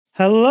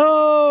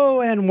Hello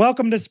and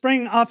welcome to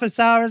Spring Office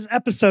Hours,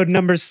 episode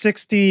number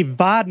 60,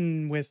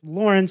 Vaadin with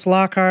Lawrence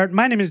Lockhart.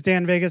 My name is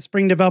Dan Vega,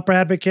 Spring Developer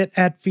Advocate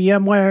at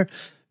VMware,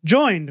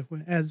 joined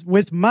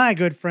with my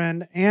good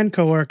friend and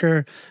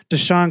coworker,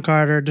 DaShaun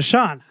Carter.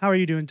 DaShaun, how are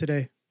you doing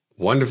today?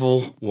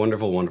 Wonderful,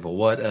 wonderful, wonderful.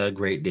 What a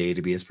great day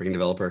to be a Spring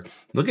developer.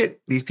 Look at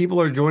these people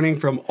are joining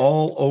from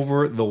all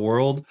over the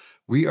world.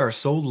 We are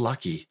so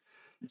lucky.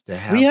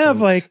 We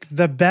have like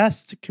the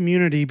best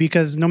community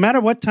because no matter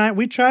what time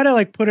we try to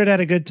like put it at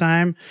a good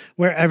time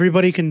where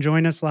everybody can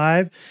join us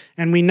live,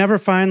 and we never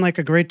find like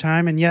a great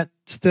time, and yet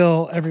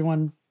still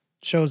everyone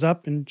shows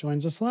up and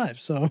joins us live.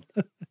 So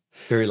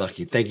very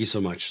lucky. Thank you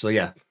so much. So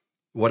yeah,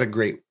 what a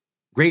great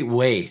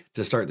way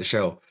to start the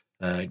show.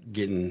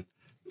 Getting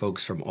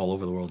folks from all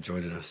over the world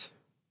joining us.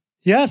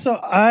 Yeah,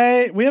 so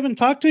we haven't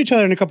talked to each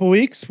other in a couple of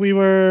weeks. We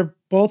were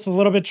both a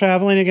little bit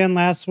traveling again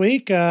last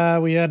week.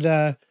 We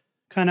had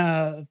kind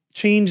of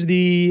change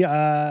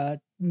the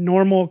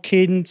normal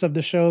cadence of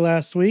the show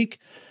last week.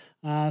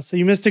 So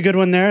you missed a good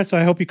one there. So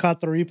I hope you caught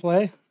the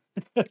replay.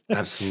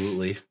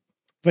 Absolutely.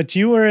 But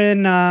you were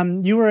in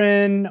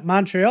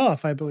Montreal,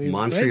 if I believe.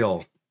 Montreal.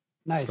 Right?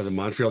 Nice. For the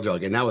Montreal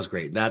Jog. And that was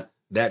great.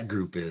 That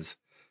group is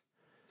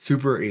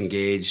super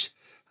engaged.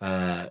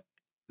 The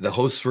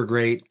hosts were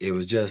great. It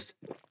was just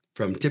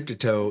from tip to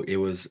toe. It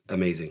was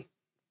amazing.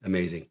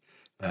 Amazing.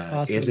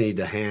 Awesome. Anthony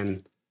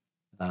DaShaun,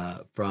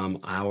 from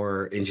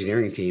our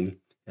engineering team.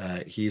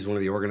 He's one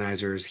of the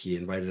organizers. He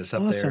invited us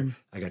up there.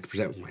 I got to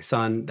present with my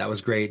son. That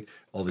was great.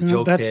 All the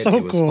jokes hit. So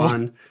it was cool.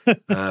 Fun.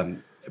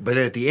 But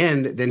at the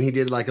end, then he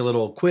did like a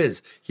little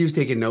quiz. He was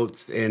taking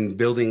notes and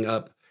building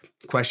up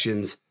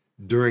questions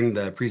during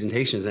the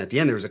presentations. And at the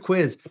end, there was a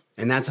quiz,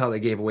 and that's how they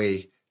gave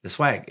away the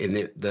swag. And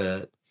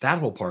that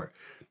whole part,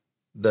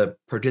 the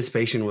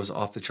participation was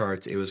off the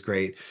charts. It was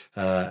great.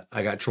 I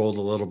got trolled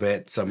a little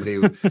bit. Somebody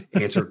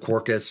answered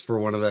Quarkus for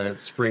one of the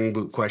Spring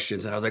Boot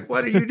questions, and I was like,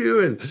 "What are you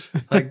doing?"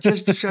 Like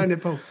just trying to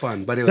poke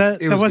fun. But it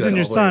was wasn't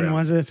your son,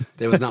 was it?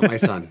 It was not my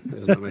son. It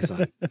was not my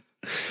son.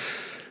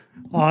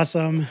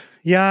 Awesome.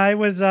 Yeah, I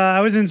was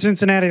in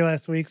Cincinnati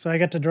last week, so I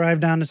got to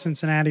drive down to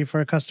Cincinnati for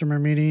a customer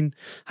meeting.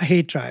 I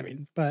hate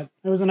driving, but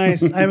it was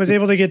I was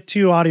able to get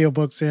 2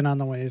 audiobooks in on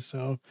the way,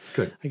 so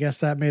good. I guess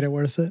that made it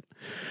worth it.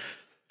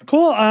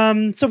 Cool.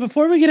 So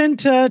before we get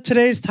into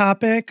today's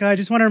topic, I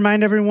just want to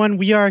remind everyone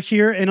we are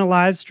here in a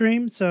live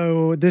stream.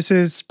 So this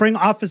is Spring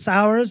Office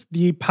Hours,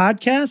 the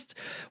podcast.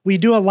 We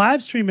do a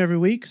live stream every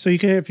week. So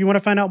if you want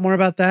to find out more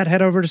about that,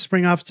 head over to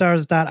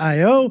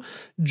springofficehours.io.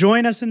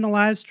 Join us in the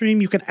live stream.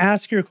 You can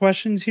ask your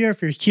questions here.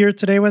 If you're here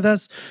today with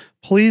us,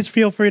 please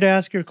feel free to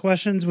ask your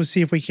questions. We'll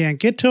see if we can't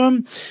get to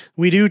them.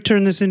 We do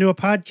turn this into a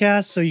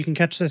podcast, so you can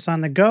catch this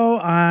on the go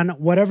on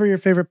whatever your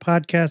favorite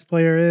podcast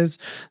player is.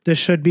 This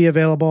should be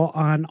available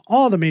on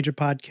all the major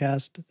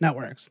podcast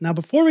networks. Now,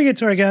 before we get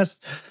to our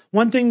guests,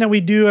 one thing that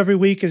we do every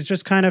week is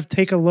just kind of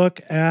take a look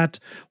at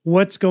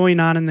what's going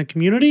on in the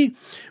community.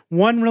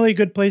 One really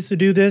good place to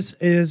do this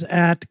is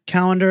at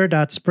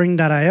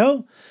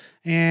calendar.spring.io.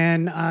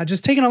 And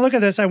just taking a look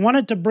at this, I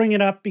wanted to bring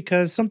it up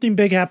because something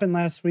big happened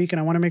last week, and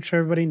I want to make sure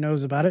everybody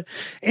knows about it.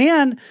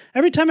 And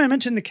every time I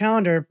mention the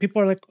calendar,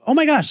 people are like, "Oh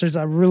my gosh, there's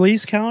a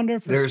release calendar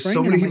for There's spring."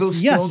 So many people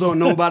still don't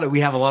know about it. We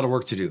have a lot of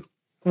work to do.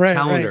 Right.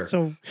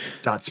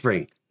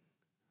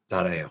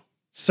 Calendar.spring.io.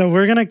 So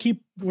we're gonna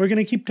keep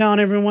telling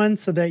everyone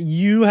so that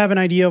you have an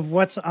idea of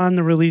what's on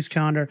the release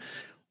calendar.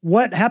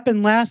 What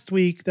happened last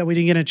week that we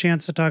didn't get a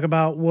chance to talk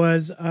about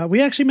was,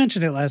 we actually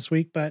mentioned it last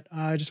week, but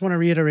I just want to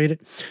reiterate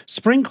it.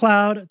 Spring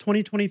Cloud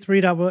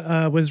 2023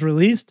 was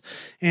released.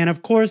 And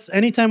of course,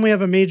 anytime we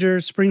have a major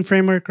Spring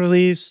Framework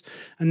release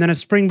and then a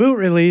Spring Boot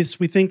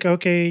release, we think,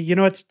 okay,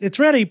 it's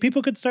ready.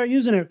 People could start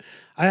using it.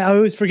 I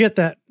always forget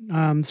that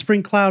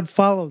Spring Cloud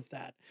follows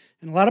that.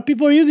 And a lot of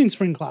people are using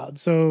Spring Cloud,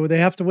 so they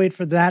have to wait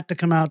for that to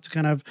come out to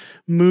kind of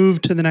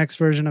move to the next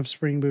version of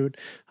Spring Boot.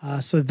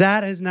 So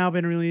that has now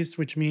been released,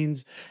 which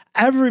means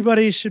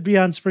everybody should be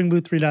on Spring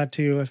Boot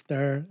 3.2 if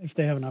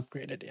they haven't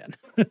upgraded yet.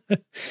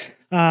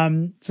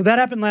 So that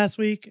happened last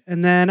week,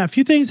 and then a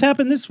few things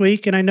happened this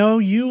week. And I know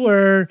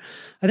I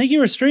think you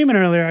were streaming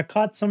earlier. I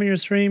caught some of your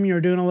stream. You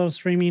were doing a little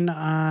streaming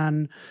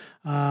on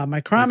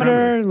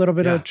micrometer, a little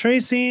bit of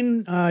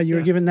tracing. You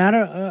were giving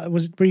that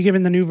were you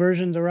giving the new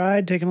versions a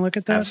ride, taking a look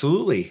at that?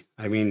 Absolutely.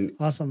 I mean,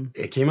 awesome.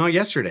 It came out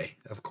yesterday.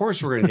 Of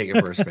course we're going to take it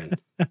for a spin.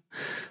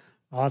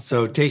 Awesome.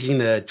 So taking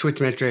the Twitch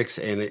metrics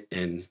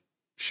and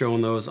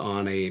showing those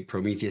on a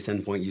Prometheus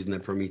endpoint using the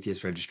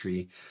Prometheus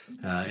registry.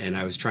 And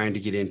I was trying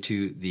to get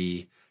into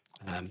the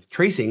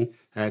tracing.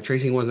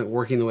 Tracing wasn't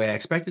working the way I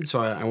expected.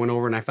 So I went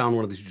over and I found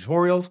one of the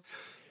tutorials.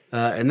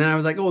 And then I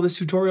was like, this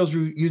tutorial is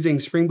using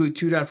Spring Boot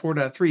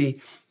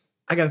 2.4.3.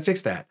 I got to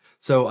fix that.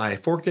 So I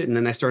forked it, and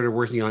then I started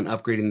working on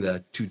upgrading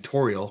the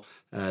tutorial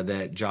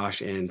that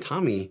Josh and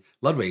Tommy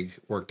Ludwig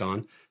worked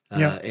on.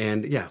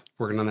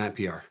 Working on that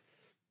PR.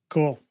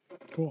 Cool.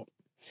 All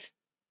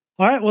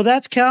right, well,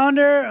 that's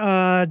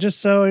calendar. Just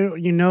so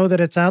you know that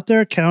it's out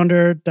there,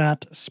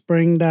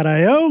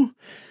 calendar.spring.io.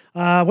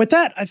 With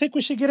that, I think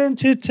we should get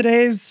into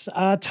today's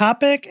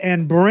topic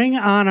and bring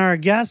on our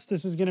guest.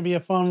 This is going to be a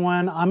fun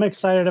one. I'm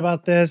excited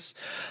about this.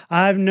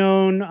 I've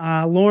known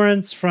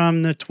Lawrence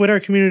from the Twitter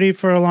community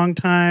for a long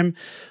time.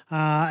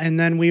 And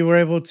then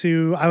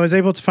I was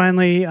able to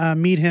finally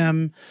meet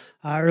him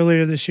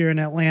earlier this year in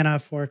Atlanta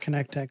for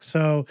Connect Tech.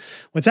 So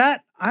with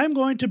that, I'm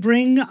going to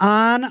bring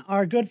on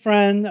our good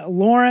friend,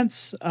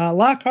 Lawrence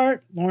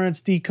Lockhart.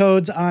 Lawrence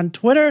Decodes on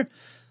Twitter.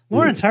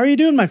 Lawrence, how are you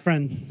doing, my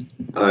friend?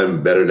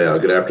 I'm better now.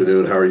 Good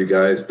afternoon. How are you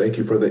guys? Thank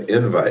you for the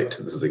invite.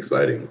 This is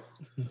exciting.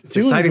 It's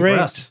exciting great.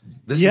 For us.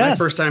 This is my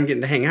first time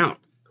getting to hang out.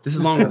 This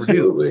is long overdue.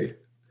 Absolutely.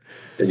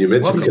 And you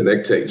mentioned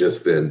Connect Tech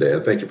just then,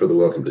 Dan. Thank you for the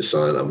welcome,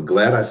 DaShaun. I'm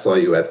glad I saw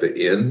you at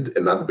the end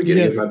and not the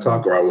beginning of my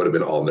talk, or I would have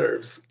been all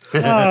nerves.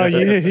 Oh,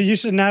 you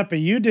should not be.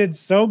 You did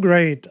so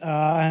great.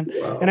 And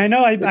I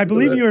know, I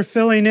believe you were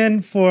filling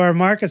in for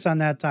Marcus on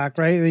that talk,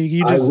 right?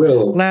 You just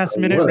last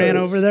minute ran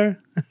over there.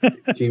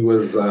 He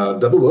was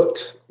double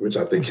booked, which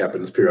I think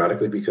happens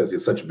periodically because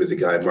he's such a busy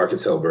guy.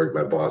 Marcus Hellberg,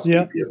 my boss,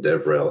 VP of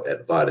DevRel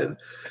at Vaadin.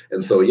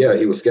 And so,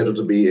 he was scheduled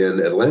to be in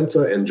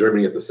Atlanta and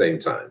Germany at the same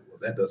time. Well,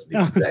 that doesn't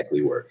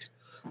exactly work.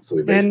 So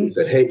we basically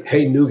said,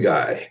 hey, new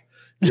guy,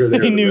 you're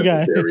there in the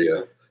Memphis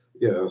area.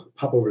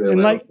 Pop over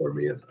there for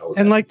me.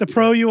 And like the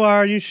pro you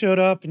are, you showed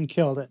up and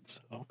killed it.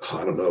 So.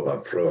 I don't know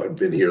about pro. I've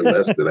been here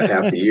less than a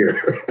half a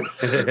year.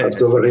 I'm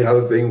still learning how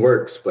the thing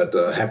works, but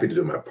happy to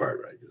do my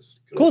part, right?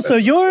 Cool. So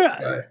you're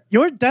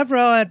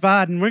DevRel at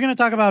Vaadin. We're going to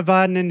talk about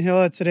Vaadin and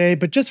Hilla today,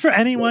 but just for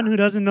anyone who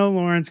doesn't know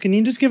Lawrence, can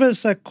you just give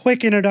us a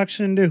quick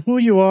introduction to who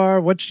you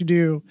are, what you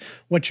do,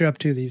 what you're up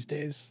to these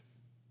days?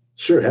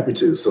 Sure, happy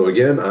to. So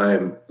again, my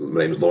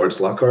name is Lawrence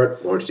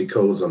Lockhart. Lawrence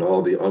Decodes on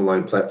all the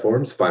online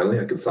platforms. Finally,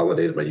 I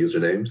consolidated my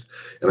usernames.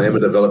 And I am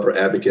a developer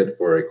advocate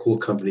for a cool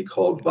company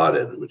called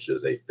Vaadin, which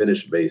is a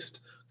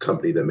Finnish-based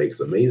company that makes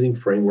amazing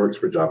frameworks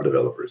for Java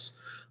developers.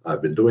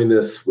 I've been doing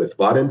this with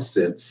Vaadin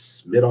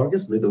since mid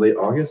to late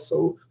August,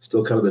 so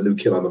still kind of the new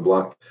kid on the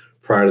block.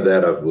 Prior to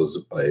that, I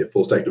was a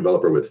full-stack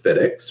developer with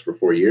FedEx for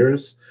 4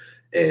 years.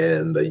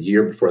 And a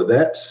year before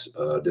that,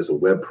 did some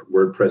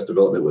WordPress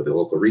development with a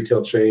local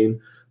retail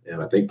chain.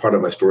 And I think part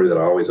of my story that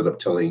I always end up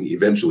telling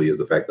eventually is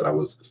the fact that I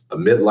was a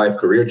midlife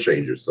career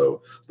changer.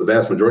 So the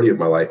vast majority of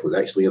my life was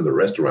actually in the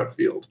restaurant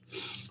field,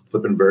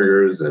 flipping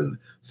burgers and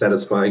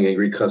satisfying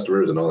angry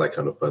customers and all that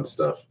kind of fun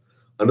stuff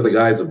under the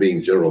guise of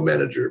being general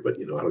manager. But,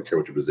 I don't care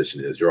what your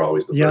position is. You're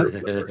always the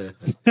burger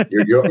flipper.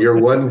 You're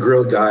one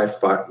grilled guy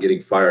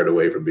getting fired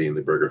away from being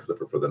the burger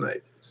flipper for the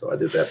night. So I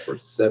did that for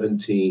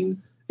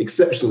 17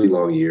 exceptionally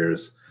long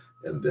years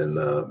and then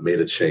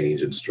made a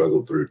change and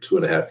struggled through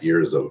 2.5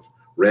 years of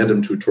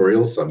random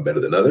tutorials, some better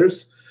than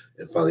others,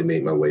 and finally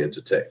made my way into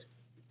tech.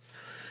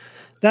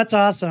 That's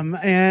awesome.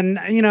 And,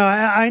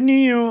 I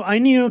knew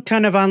you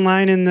kind of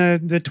online in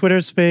the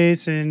Twitter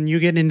space and you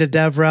getting into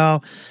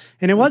DevRel.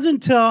 And it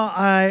wasn't until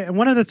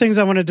one of the things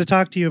I wanted to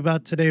talk to you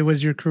about today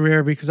was your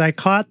career, because I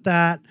caught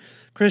that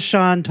Chris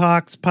Sean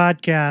Talks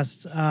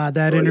podcast,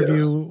 that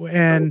interview.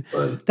 And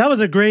that was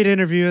a great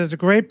interview. It was a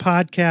great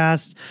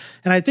podcast.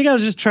 And I think I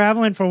was just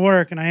traveling for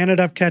work and I ended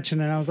up catching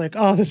it. I was like,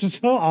 oh, this is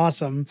so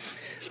awesome.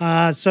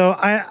 So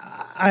I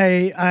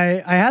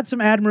had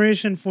some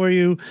admiration for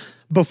you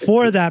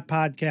before that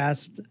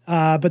podcast.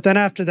 But then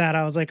after that,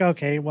 I was like,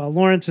 okay, well,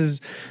 Lawrence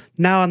is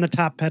now on the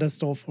top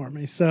pedestal for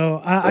me.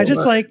 So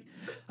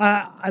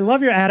I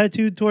love your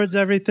attitude towards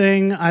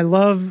everything. I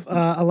love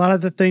a lot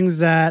of the things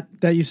that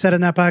you said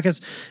in that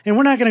podcast. And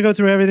we're not going to go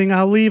through everything.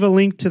 I'll leave a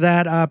link to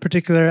that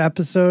particular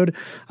episode.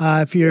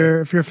 If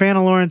you're a fan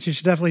of Lawrence, you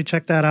should definitely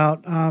check that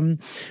out.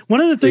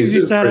 One of the things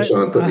you said,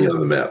 Sean put me on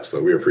the map,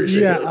 so we appreciate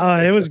it.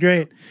 Yeah, it was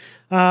great.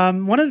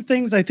 One of the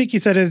things I think you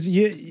said is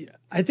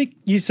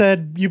you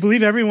said you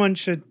believe everyone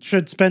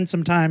should spend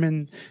some time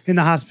in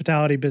the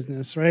hospitality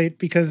business, right?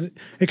 Because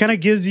it kind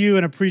of gives you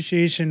an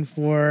appreciation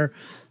for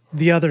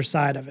the other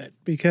side of it,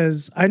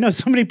 because I know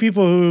so many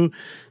people who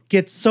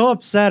get so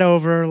upset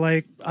over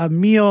like a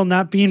meal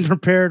not being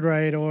prepared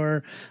right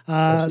or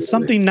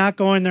something not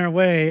going their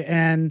way,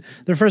 and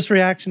their first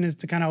reaction is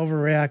to kind of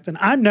overreact. And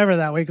I'm never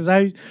that way because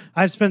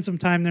I've spent some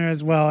time there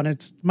as well,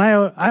 and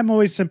I'm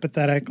always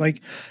sympathetic.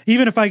 Like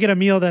even if I get a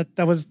meal that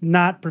was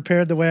not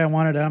prepared the way I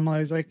wanted it, I'm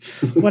always like,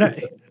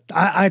 what?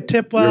 I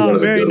tip well,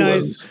 very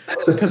nice,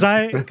 because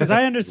I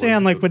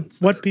understand like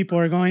what people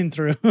are going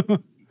through.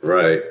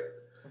 Right.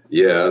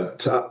 Yeah,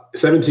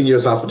 17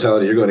 years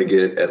hospitality, you're going to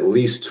get at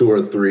least 2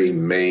 or 3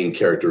 main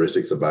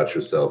characteristics about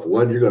yourself.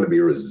 One, you're going to be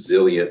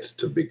resilient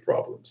to big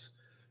problems.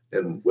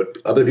 And what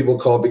other people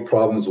call big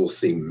problems will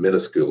seem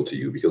minuscule to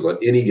you, because on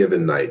any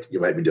given night, you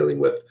might be dealing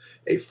with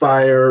a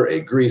fire, a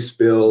grease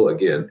spill,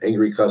 again,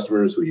 angry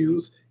customers who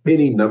use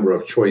any number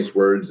of choice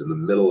words in the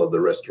middle of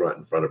the restaurant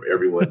in front of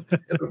everyone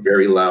in a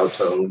very loud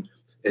tone.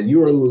 And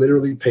you are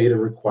literally paid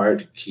and required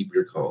to keep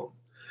your calm,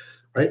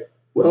 right?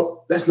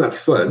 Well, that's not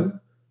fun.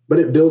 But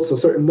it builds a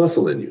certain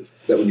muscle in you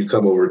that when you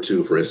come over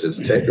to, for instance,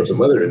 tech or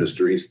some other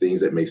industries, things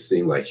that may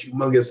seem like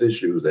humongous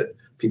issues that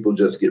people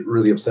just get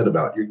really upset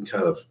about, you can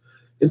kind of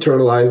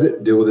internalize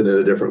it, deal with it in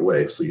a different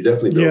way. So you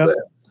definitely build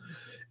that.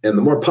 And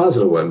the more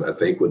positive one, I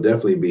think, would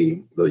definitely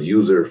be the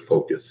user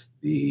focus,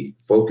 the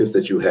focus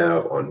that you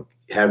have on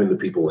having the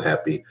people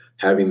happy,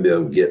 having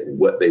them get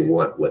what they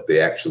want, what they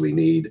actually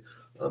need,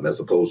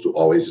 as opposed to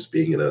always just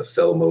being in a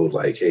sell mode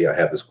like, hey, I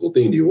have this cool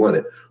thing. Do you want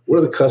it? What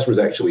are the customers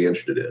actually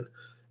interested in?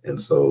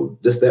 And so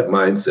just that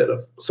mindset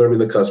of serving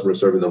the customer,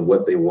 serving them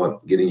what they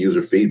want, getting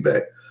user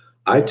feedback.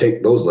 I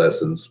take those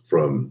lessons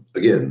from,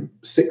 again,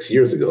 6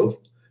 years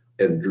ago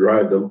and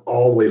drive them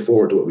all the way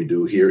forward to what we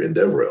do here in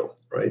DevRel,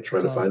 right?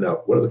 Trying to find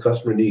out what are the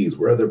customer needs,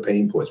 where are their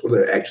pain points, what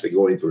are they actually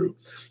going through?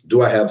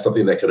 Do I have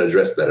something that can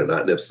address that or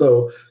not? And if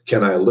so,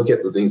 can I look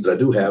at the things that I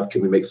do have?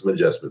 Can we make some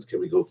adjustments? Can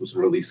we go through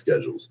some release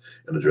schedules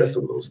and address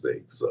some of those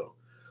things? So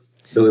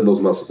building those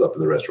muscles up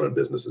in the restaurant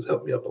business has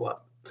helped me up a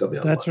lot.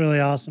 That's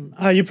really awesome.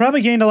 You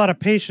probably gained a lot of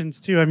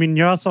patience too. I mean,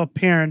 you're also a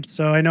parent,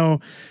 so I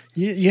know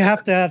you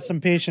have to have some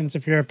patience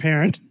if you're a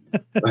parent.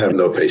 I have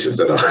no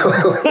patience at all.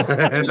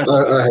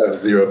 I have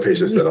zero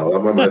patience at all.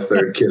 I'm on my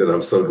third kid, and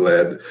I'm so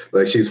glad.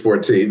 Like, she's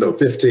 14, no,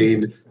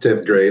 15,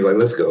 10th grade. Like,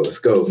 let's go,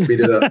 speed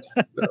it up.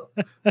 No,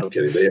 I'm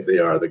kidding. They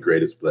are the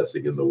greatest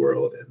blessing in the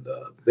world, and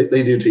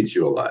they do teach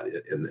you a lot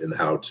in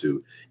how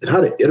to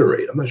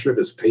iterate. I'm not sure if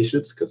it's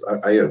patience, because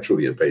I am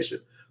truly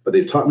impatient. But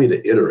they've taught me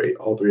to iterate.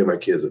 All three of my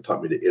kids have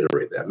taught me to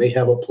iterate. That I may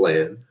have a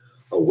plan,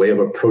 a way of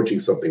approaching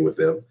something with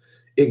them.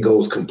 It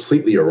goes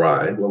completely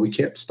awry. Well, we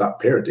can't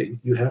stop parenting.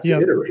 You have to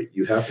iterate.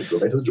 You have to go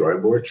back to the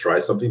drawing board, try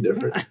something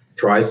different.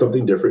 Try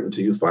something different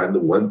until you find the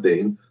one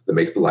thing that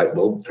makes the light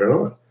bulb turn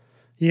on.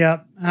 Yeah.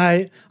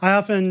 I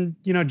often,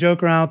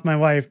 joke around with my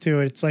wife too.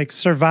 It's like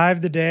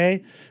survive the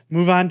day,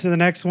 move on to the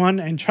next one,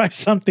 and try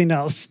something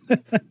else.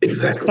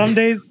 Exactly.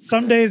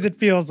 Some days it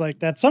feels like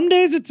that. Some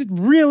days it's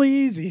really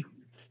easy.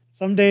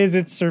 Some days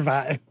it's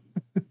survive.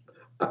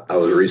 I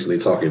was recently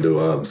talking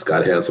to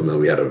Scott Hanselman, and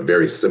we had a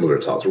very similar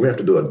talk. So we have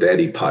to do a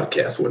daddy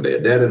podcast one day,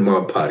 a dad and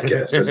mom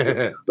podcast. Just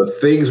the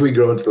things we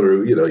go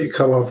through. You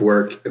come off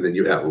work, and then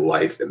you have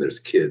life, and there's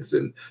kids,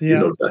 and you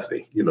know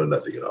nothing. You know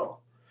nothing at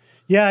all.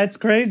 Yeah, it's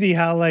crazy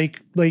how I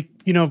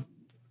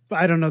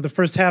don't know, the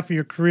first half of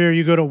your career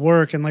you go to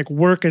work, and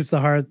work is the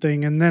hard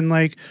thing, and then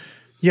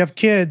you have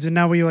kids, and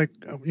now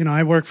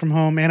I work from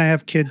home and I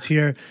have kids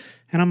here.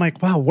 And I'm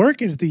like, wow,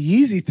 work is the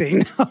easy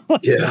thing.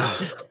 Yeah.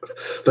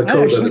 The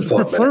code doesn't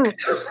fall back.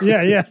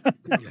 Yeah.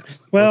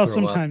 Well,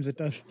 sometimes it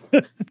does.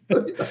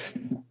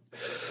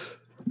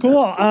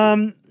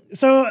 Cool.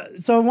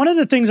 So one of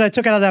the things I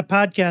took out of that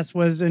podcast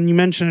was, and you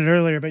mentioned it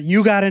earlier, but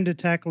you got into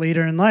tech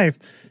later in life.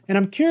 And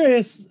I'm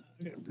curious,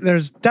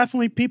 there's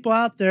definitely people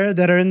out there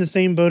that are in the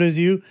same boat as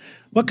you.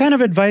 What kind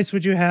of advice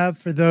would you have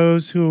for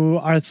those who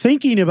are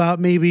thinking about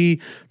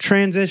maybe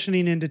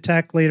transitioning into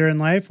tech later in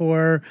life,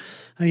 or,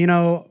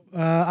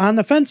 on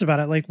the fence about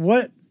it?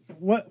 What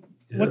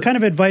kind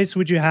of advice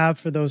would you have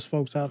for those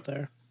folks out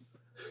there?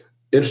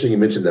 Interesting you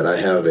mentioned that. I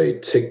have a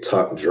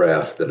TikTok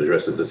draft that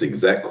addresses this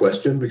exact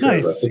question,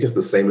 because I think it's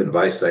the same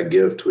advice that I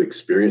give to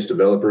experienced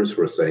developers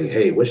who are saying,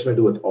 hey, what should I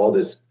do with all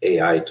this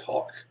AI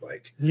talk?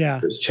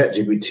 There's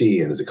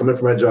ChatGPT, and is it coming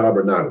for my job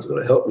or not? Is it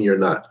going to help me or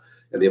not?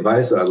 And the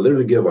advice that I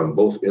literally give on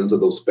both ends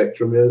of those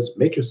spectrum is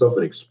make yourself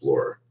an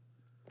explorer.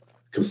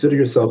 Consider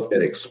yourself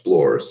an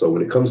explorer. So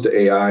when it comes to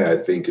AI, I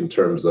think in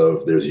terms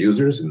of there's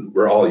users, and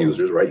we're all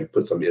users, right? You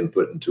put some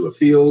input into a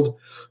field,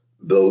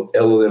 the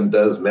LLM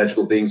does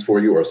magical things for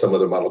you, or some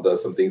other model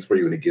does some things for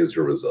you, and it gives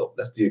you a result.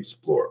 That's the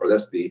explorer, or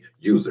that's the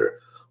user.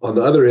 On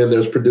the other end,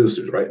 there's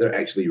producers, right? They're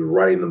actually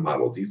writing the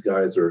models. These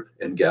guys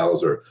and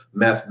gals are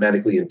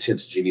mathematically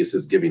intense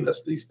geniuses giving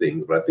us these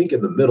things. But I think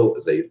in the middle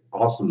is an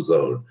awesome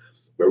zone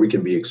where we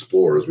can be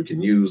explorers. We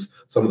can use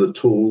some of the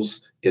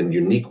tools in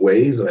unique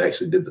ways. And I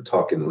actually did the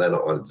talk in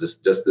Atlanta on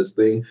just this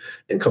thing,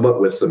 and come up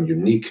with some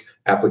unique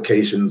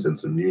applications and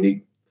some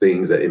unique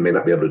things that it may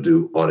not be able to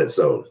do on its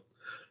own.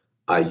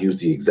 I use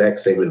the exact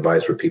same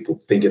advice for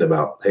people thinking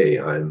about, hey,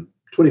 I'm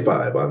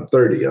 25, I'm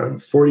 30, I'm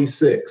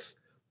 46.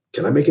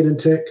 Can I make it in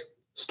tech?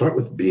 Start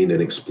with being an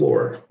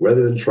explorer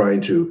rather than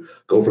trying to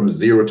go from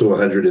 0 to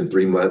 100 in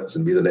 3 months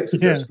and be the next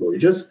success story.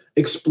 Just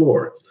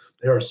explore.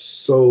 There are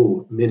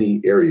so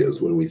many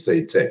areas when we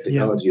say tech.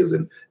 Technology is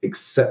an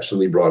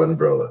exceptionally broad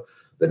umbrella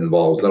that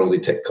involves not only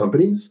tech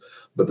companies,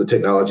 but the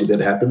technology that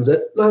happens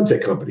at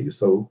non-tech companies.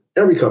 So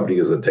every company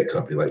is a tech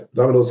company. Like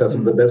Domino's has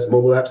some of the best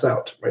mobile apps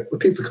out, right? The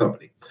pizza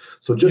company.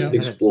 So just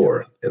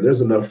explore. And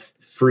there's enough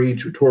free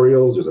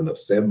tutorials. There's enough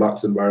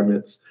sandbox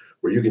environments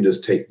where you can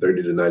just take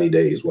 30 to 90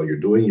 days while you're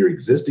doing your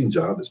existing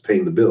job that's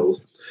paying the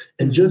bills,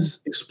 and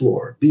just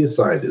explore. Be a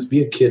scientist.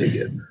 Be a kid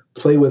again.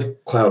 Play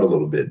with cloud a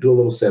little bit. Do a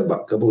little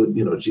sandbox, couple of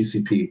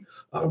GCP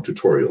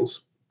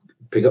tutorials.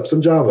 Pick up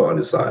some Java on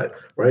the side,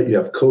 right? You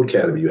have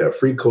Codecademy. You have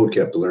free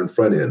Codecamp to learn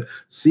front end.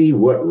 See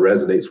what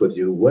resonates with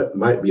you. What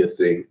might be a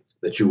thing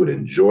that you would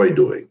enjoy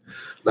doing.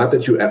 Not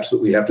that you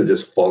absolutely have to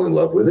just fall in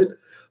love with it,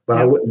 but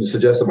I wouldn't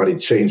suggest somebody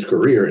change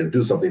career and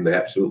do something they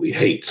absolutely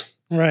hate.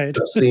 Right.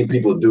 I've seen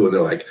people do, and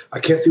they're like, I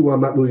can't see why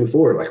I'm not moving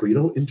forward. Like, well, you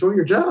don't enjoy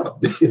your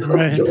job.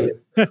 Enjoy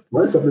it.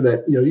 Find something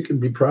that, you can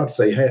be proud to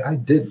say, hey, I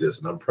did this,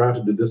 and I'm proud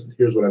to do this, and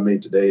here's what I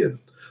made today, and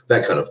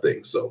that kind of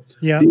thing. So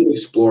be an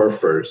explorer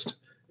first,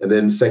 And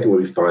then second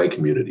would be find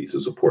community to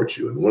support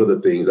you. And one of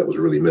the things that was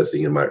really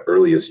missing in my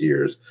earliest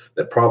years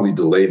that probably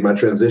delayed my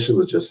transition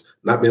was just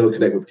not being able to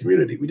connect with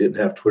community. We didn't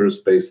have Twitter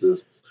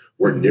spaces,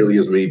 weren't nearly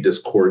as many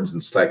Discords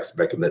and Slacks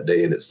back in that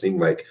day. And it seemed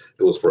like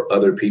it was for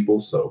other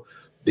people. So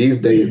these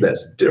days,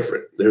 that's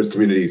different. There's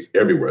communities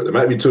everywhere. There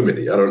might be too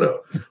many. I don't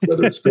know.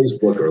 Whether it's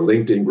Facebook or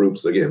LinkedIn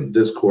groups, again,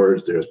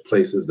 Discords, there's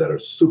places that are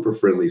super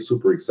friendly,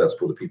 super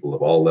accessible to people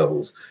of all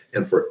levels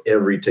and for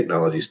every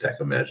technology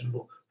stack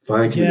imaginable.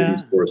 Find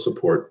communities for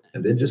support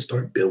and then just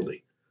start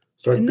building.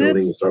 Start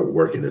building and start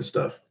working and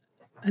stuff.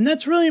 And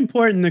that's really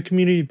important, the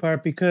community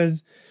part,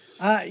 because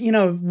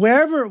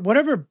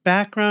whatever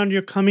background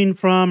you're coming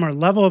from or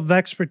level of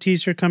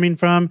expertise you're coming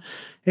from,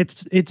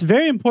 it's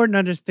very important to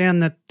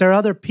understand that there are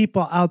other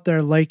people out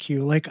there like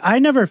you. Like, I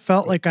never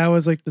felt like I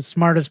was like the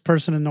smartest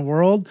person in the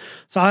world.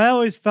 So I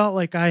always felt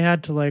like I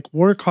had to like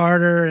work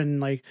harder and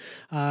like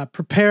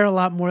prepare a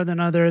lot more than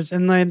others.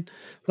 And then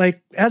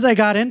like, as I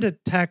got into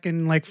tech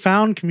and like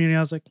found community, I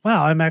was like,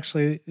 wow, I'm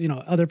actually,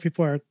 other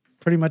people are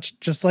pretty much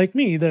just like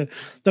me. The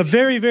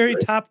very, very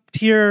top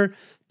tier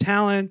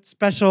talent,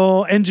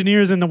 special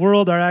engineers in the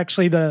world are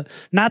actually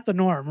not the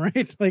norm,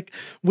 right? Like,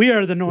 we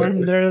are the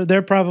norm.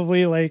 They're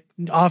probably like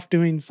off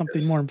doing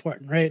something more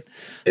important, right?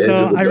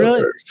 So I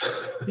really,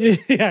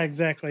 yeah,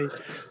 exactly.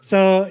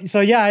 So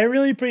yeah, I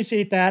really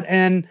appreciate that.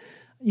 And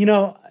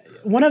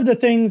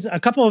a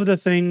couple of the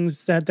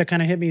things that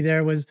kind of hit me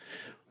there was,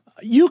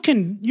 you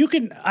can,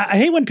 I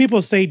hate when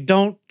people say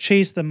don't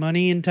chase the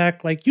money in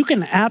tech. Like, you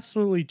can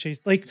absolutely chase,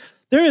 like,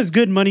 there is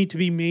good money to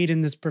be made in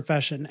this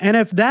profession. And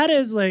if that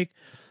is like,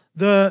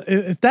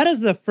 if that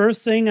is the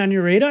first thing on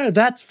your radar,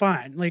 that's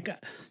fine. Like,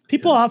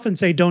 people often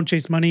say don't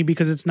chase money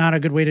because it's not a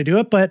good way to do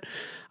it. But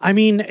I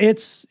mean,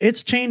 it's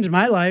changed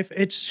my life.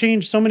 It's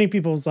changed so many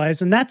people's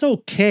lives, and that's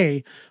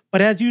okay.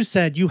 But as you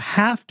said, you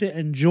have to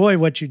enjoy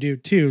what you do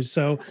too.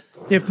 So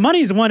if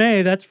money's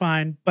 1A, that's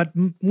fine. But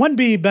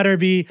 1B better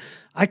be,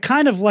 I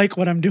kind of like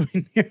what I'm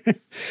doing here.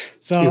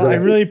 So exactly. I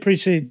really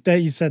appreciate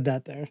that you said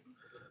that there.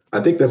 I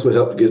think that's what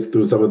helped get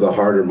through some of the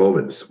harder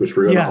moments, which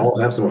we're going to all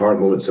have some hard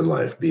moments in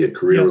life, be it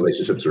career,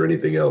 relationships, or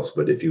anything else.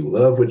 But if you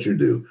love what you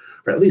do,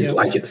 or at least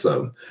like it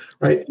some,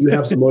 right? You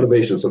have some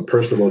motivation, some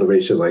personal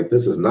motivation, like,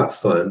 this is not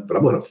fun, but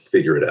I'm going to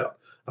figure it out.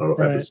 I don't know if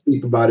I have to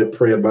speak about it,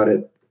 pray about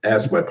it,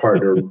 ask my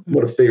partner. I'm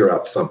going to figure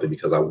out something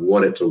because I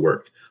want it to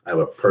work. I have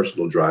a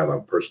personal drive.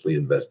 I'm personally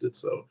invested.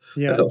 So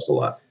that helps a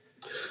lot.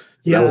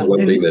 That was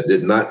one thing that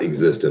did not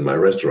exist in my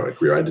restaurant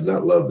career. I did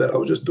not love that. I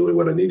was just doing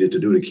what I needed to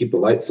do to keep the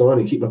lights on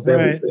and keep my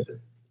family fed.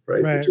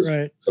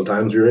 Right.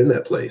 Sometimes you're in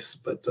that place,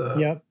 but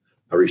I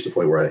reached a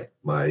point where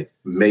my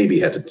maybe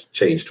had to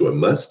change to a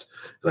must,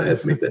 and I had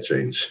to make that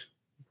change.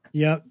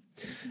 Yep.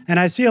 And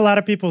I see a lot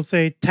of people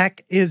say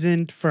tech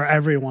isn't for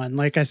everyone.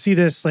 Like, I see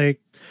this like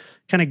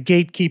kind of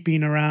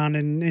gatekeeping around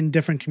in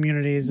different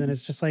communities, and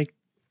it's just like,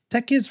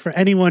 tech is for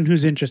anyone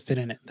who's interested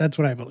in it. That's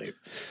what I believe.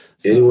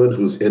 So, anyone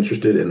who's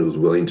interested and who's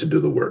willing to do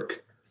the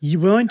work. You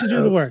willing to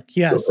do the work?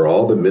 Yes. So for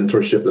all the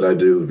mentorship that I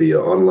do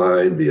via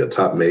online, via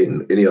TopMate,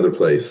 and any other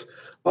place,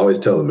 I always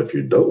tell them, if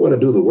you don't want to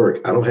do the work,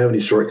 I don't have any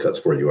shortcuts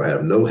for you. I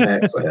have no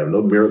hacks. I have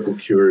no miracle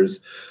cures.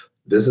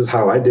 This is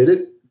how I did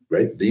it,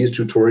 right? These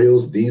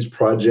tutorials, these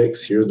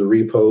projects, here's the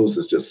repos.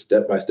 It's just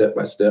step by step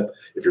by step.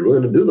 If you're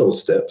willing to do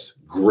those steps,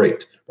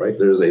 great, right?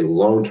 There's a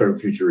long-term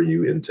future in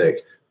you in tech,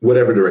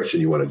 whatever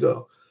direction you want to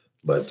go.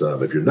 But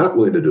if you're not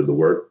willing to do the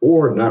work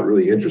or not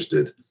really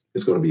interested,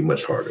 it's going to be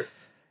much harder.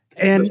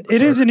 And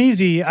it isn't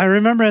easy. I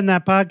remember in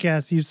that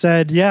podcast, you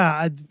said,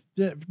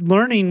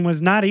 learning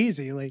was not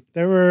easy. Like,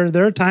 there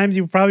were times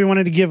you probably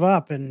wanted to give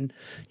up, and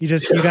you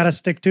got to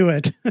stick to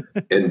it.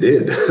 And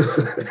did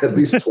at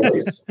least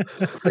twice.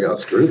 Like, I'll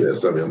screw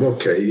this. I mean, I'm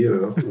okay.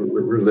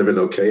 We're living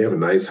okay. I have a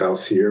nice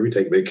house here. We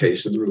take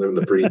vacations. We're living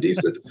a pretty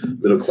decent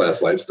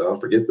middle-class lifestyle.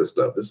 Forget this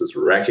stuff. This is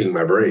racking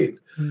my brain.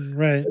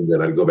 Right. And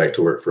then I'd go back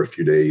to work for a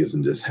few days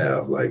and just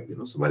have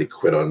somebody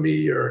quit on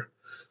me, or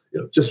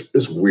just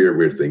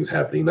weird things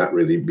happening, not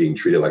really being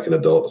treated like an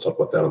adult. I'll talk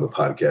about that on the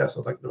podcast. I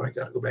was like, no, I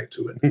got to go back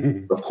to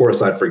it. Of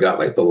course, I forgot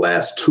like the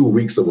last 2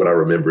 weeks of what I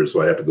remembered,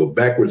 so I have to go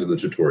backwards in the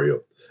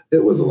tutorial.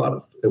 It was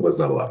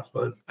not a lot of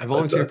fun. I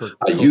volunteer for.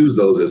 I use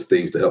those as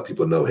things to help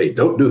people know, hey,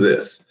 don't do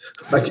this.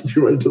 Like, if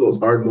you run into those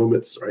hard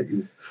moments, right?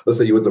 Let's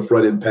say you went the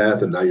front end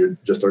path and now you're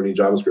just learning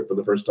JavaScript for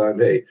the first time.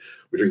 Hey,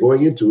 what you're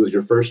going into is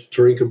your first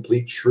Turing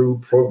complete true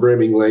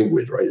programming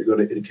language, right? You're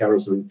going to encounter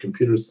some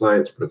computer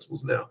science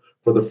principles now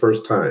for the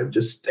first time.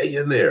 Just stay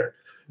in there.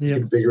 You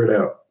can figure it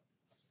out.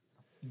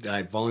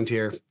 I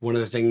volunteer. One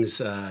of the things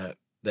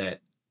that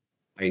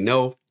I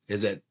know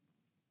is that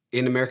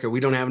in America, we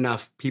don't have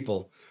enough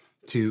people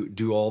to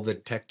do all the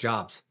tech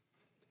jobs.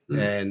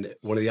 And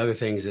one of the other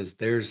things is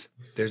there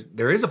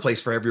is a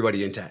place for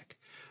everybody in tech.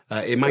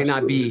 It might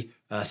not be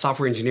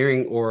software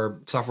engineering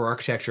or software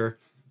architecture,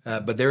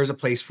 but there is a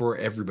place for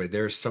everybody.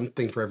 There's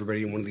something for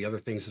everybody. And one of the other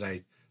things that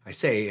I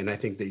say, and I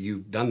think that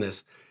you've done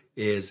this,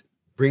 is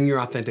bring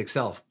your authentic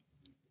self.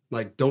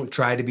 Like, don't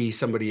try to be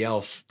somebody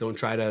else. Don't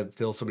try to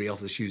fill somebody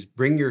else's shoes.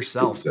 Bring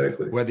yourself,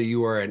 whether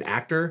you are an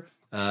actor,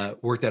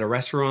 worked at a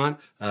restaurant,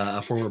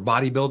 a former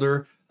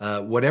bodybuilder,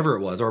 whatever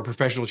it was, or a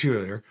professional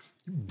cheerleader,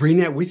 bring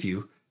that with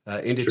you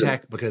into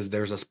tech because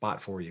there's a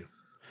spot for you.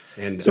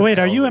 And so wait,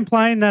 are you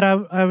implying that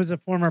I was a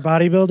former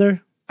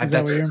bodybuilder?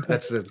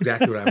 That's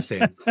exactly what I was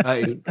saying.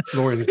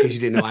 Lauren, in case you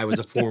didn't know, I was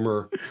a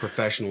former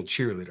professional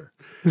cheerleader.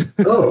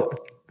 Oh.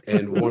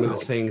 And one of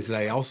the things that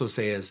I also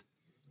say is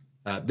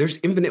there's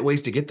infinite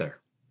ways to get there,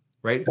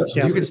 right?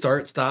 Absolutely. You can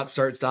start,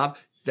 stop.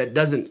 That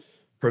doesn't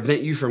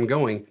prevent you from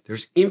going.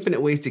 There's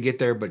infinite ways to get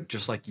there, but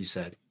just like you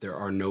said, there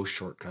are no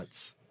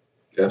shortcuts.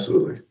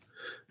 Absolutely.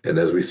 And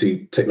as we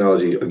see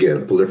technology,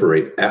 again,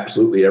 proliferate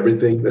absolutely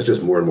everything, that's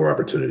just more and more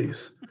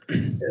opportunities.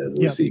 And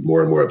we see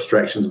more and more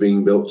abstractions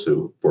being built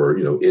for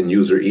end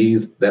user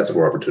ease. That's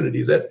more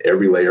opportunities at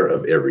every layer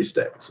of every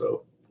stack.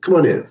 So come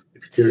on in.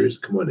 If you're curious,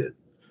 come on in.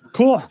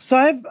 Cool. So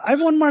I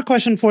have one more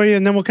question for you,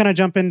 and then we'll kind of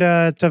jump into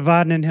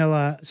Vaadin and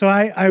Hilla. So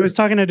I was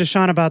talking to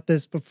DaShaun about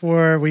this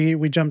before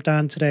we jumped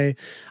on today.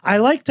 I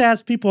like to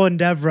ask people in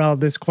DevRel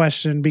this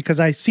question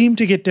because I seem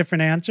to get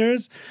different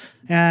answers,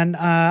 and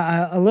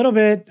a little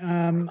bit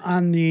on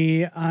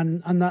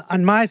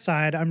my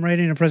side, I'm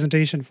writing a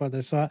presentation for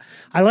this, so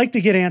I like to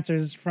get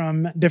answers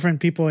from different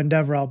people in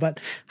DevRel. But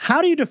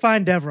how do you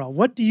define DevRel?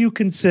 What do you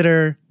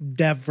consider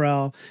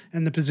DevRel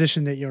and the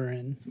position that you're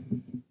in?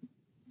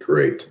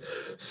 Great.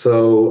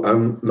 So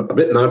I'm a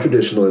bit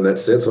non-traditional in that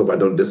sense. Hope I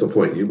don't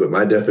disappoint you, but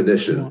my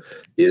definition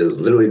is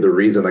literally the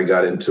reason I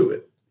got into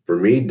it. For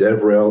me,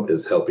 DevRel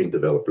is helping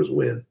developers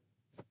win.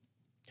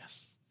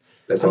 Yes.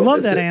 I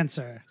love that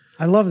answer.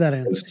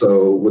 And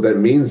so what that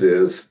means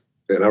is,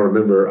 and I'll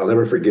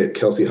never forget,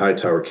 Kelsey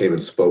Hightower came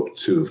and spoke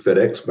to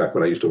FedEx back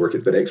when I used to work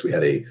at FedEx. We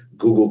had a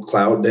Google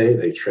Cloud Day.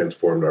 They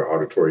transformed our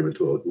auditorium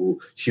into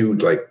a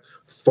huge,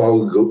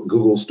 fall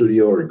Google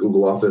Studio or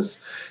Google Office.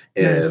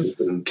 And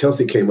when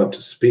Kelsey came up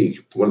to speak,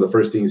 one of the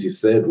first things he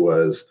said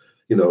was,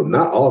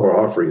 not all of our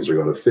offerings are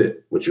going to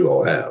fit what you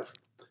all have.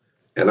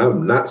 And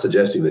I'm not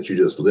suggesting that you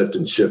just lift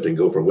and shift and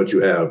go from what you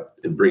have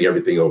and bring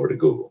everything over to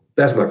Google.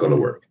 That's not going to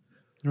work.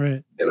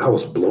 Right. And I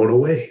was blown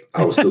away.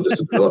 I was still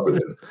just a developer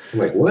then. I'm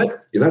like,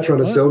 what? You're not trying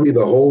to sell me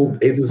the whole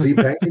A to Z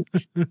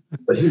package?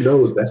 But he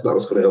knows that's not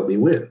what's going to help me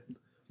win.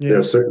 Yeah. There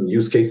are certain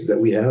use cases that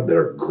we have that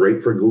are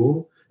great for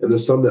Google, and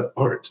there's some that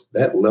aren't.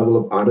 That level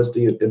of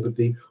honesty and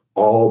empathy,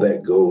 all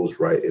that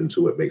goes right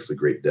into what makes a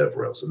great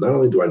DevRel. So not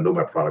only do I know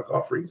my product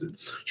offerings, and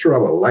sure, I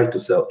would like to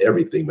sell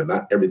everything, but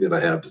not everything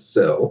I have to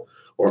sell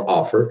or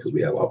offer, because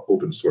we have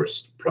open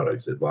source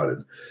products at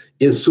Vaadin,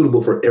 is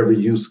suitable for every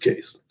use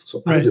case.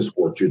 So I just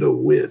want you to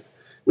win,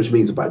 which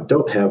means if I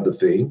don't have the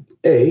thing,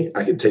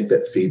 I can take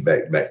that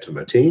feedback back to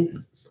my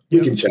team.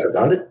 We can chat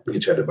about it. We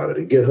can chat about it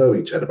in GitHub. We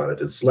can chat about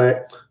it in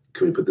Slack.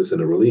 Can we put this in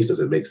a release? Does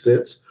it make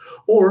sense?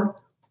 Or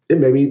it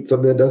may be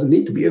something that doesn't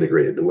need to be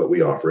integrated in what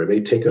we offer. It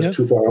may take us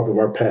too far off of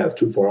our path,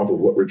 too far off of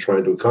what we're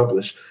trying to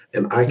accomplish.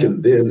 And I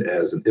can then,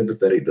 as an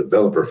empathetic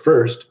developer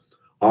first,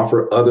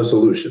 offer other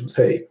solutions.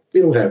 Hey,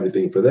 we don't have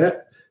anything for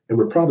that. And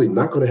we're probably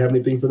not going to have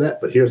anything for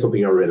that. But here's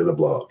something I read in a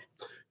blog.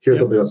 Here's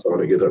something I saw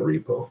in a GitHub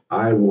repo.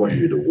 I want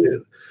you to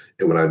win.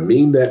 And when I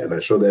mean that and I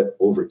show that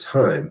over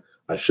time,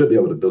 I should be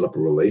able to build up a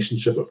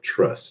relationship of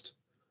trust.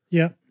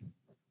 Yeah.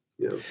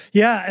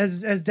 Yeah,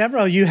 as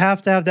DevRel, you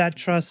have to have that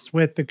trust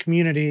with the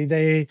community.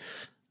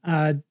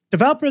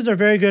 Developers are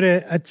very good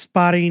at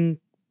spotting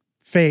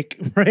fake,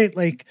 right?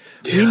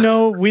 We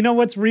know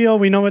what's real,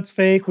 we know what's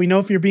fake, we know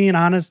if you're being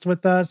honest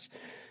with us.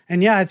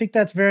 And I think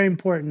that's very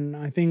important.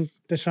 I think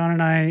DaShaun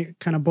and I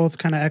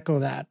both echo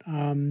that.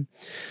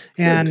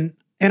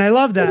 And I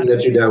love that.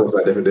 Let you down with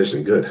my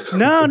definition. Good.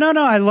 No.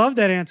 I love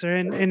that answer.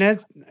 And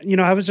as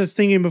I was just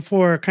thinking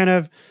before,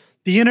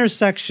 the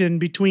intersection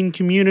between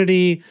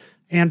community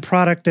and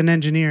product and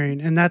engineering.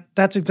 And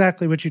that's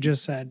exactly what you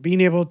just said. Being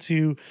able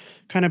to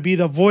be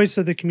the voice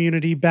of the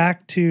community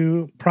back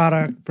to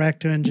product,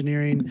 back to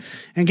engineering,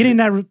 and getting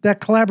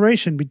that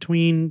collaboration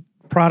between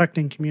product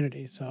and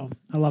community. So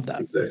I love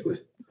that.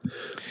 Exactly.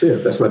 So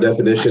that's my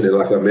definition. And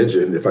like I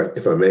mentioned, if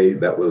I may,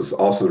 that was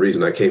also the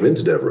reason I came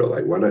into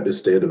DevRel. Why not just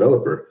stay a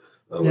developer?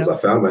 Was I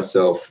found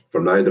myself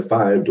from 9 to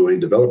 5 doing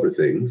developer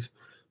things,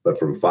 but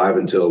from 5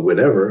 until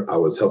whenever I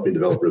was helping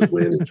developers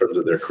win in terms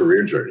of their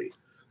career journey.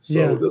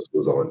 So this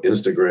was on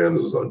Instagram,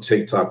 this was on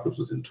TikTok, this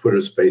was in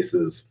Twitter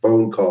Spaces,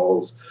 phone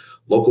calls,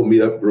 local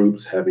meetup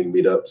groups, having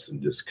meetups,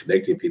 and just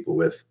connecting people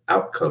with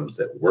outcomes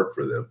that work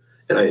for them.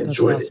 And I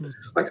enjoyed it.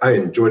 I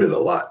enjoyed it a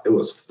lot. It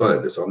was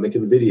fun. So I'm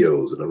making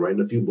videos and I'm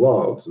writing a few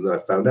blogs. And then I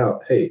found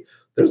out, hey,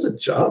 there's a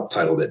job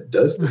title that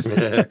does this.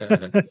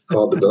 It's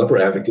called developer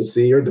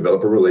advocacy or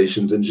developer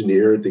relations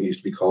engineer. I think it used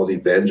to be called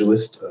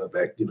evangelist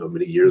back,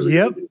 many years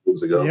ago. I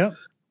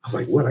was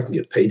like, what? I can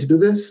get paid to do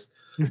this?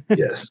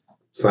 Yes.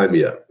 Sign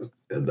me up.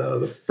 And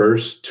the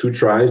first 2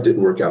 tries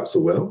didn't work out so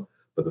well,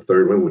 but the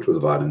third one, which was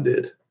Vaadin,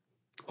 did.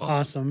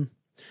 Awesome.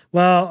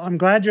 Well, I'm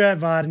glad you're at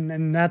Vaadin,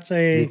 and that's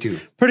a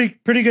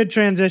pretty good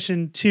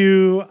transition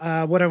to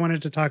what I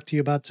wanted to talk to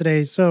you about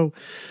today. So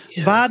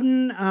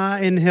Vaadin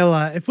and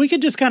Hilla, if we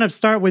could just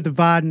start with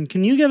Vaadin,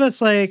 can you give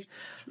us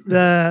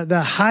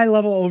the high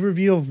level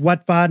overview of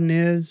what Vaadin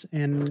is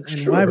and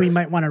why we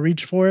might want to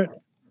reach for it?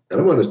 And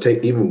I want to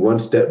take even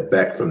one step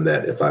back from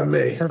that, if I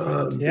may,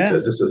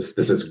 because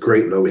this is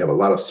great. No, we have a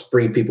lot of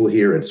Spring people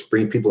here, and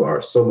Spring people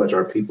are so much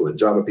our people and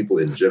Java people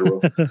in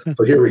general.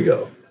 So here we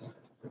go.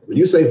 When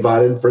you say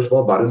Vaadin, first of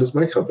all, Vaadin is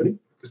my company.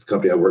 It's the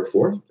company I work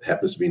for. It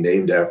happens to be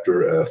named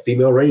after a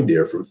female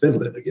reindeer from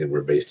Finland. Again,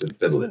 we're based in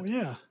Finland. Oh,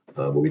 yeah.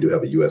 But we do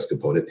have a U.S.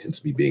 component,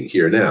 hence me being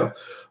here now.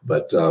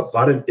 But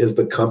Vaadin is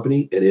the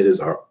company, and it is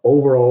our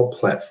overall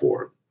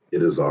platform.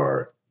 It is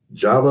our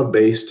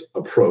Java-based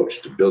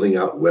approach to building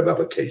out web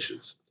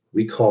applications.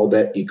 We call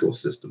that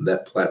ecosystem,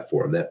 that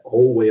platform, that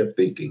whole way of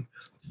thinking,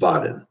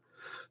 Vaadin.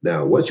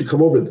 Now, once you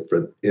come over to our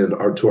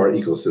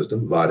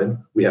ecosystem,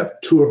 Vaadin, we have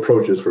two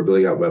approaches for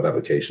building out web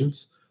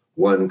applications.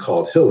 One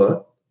called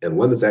Hilla, and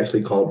one that's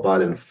actually called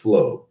Vaadin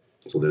Flow.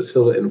 So there's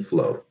Hilla and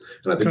Flow.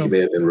 And I think you may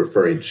have been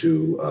referring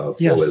to Flow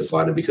as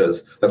Vaadin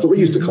because that's what we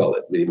used to call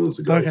it many moons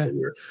ago. Okay. So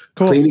we're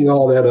cleaning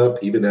all that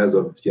up. Even as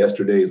of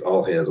yesterday's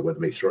all hands, I want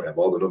to make sure I have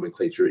all the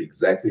nomenclature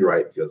exactly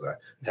right because I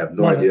have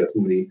no idea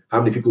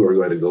how many people are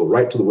going to go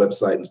right to the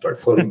website and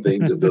start cloning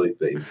things and building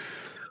things.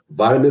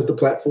 Vaadin is the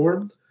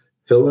platform.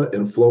 Hilla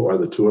and Flow are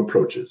the two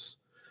approaches.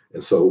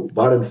 And so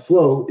Vaadin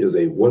Flow is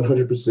a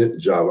 100%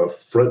 Java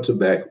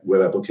front-to-back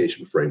web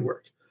application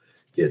framework.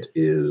 It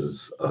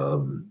is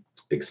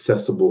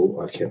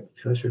accessible. Can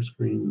I share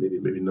screen?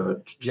 Maybe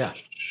not. Yeah.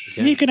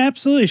 You can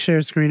absolutely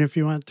share screen if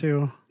you want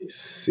to. Let me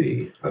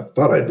see. I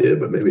thought I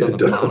did, but maybe I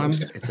don't. Bottom,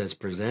 it says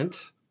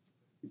present.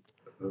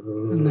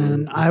 And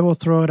then I will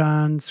throw it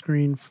on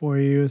screen for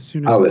you as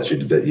soon as I'll let you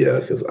do that, yeah,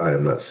 because I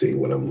am not seeing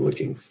what I'm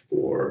looking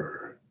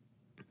for.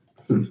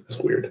 That's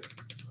weird.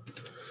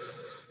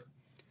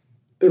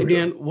 Hey,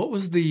 Dan, what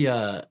was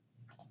the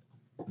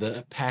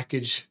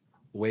package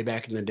way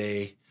back in the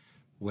day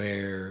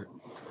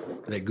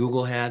that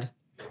Google had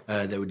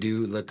that would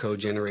do the code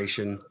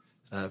generation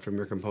from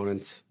your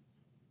components?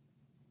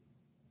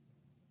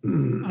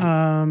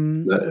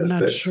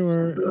 Not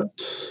sure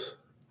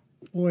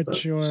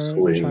what you're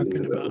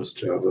talking about. Was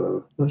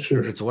Java. Not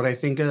sure. It's what I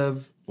think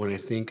of when I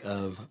think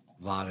of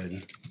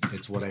Vaadin.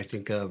 It's what I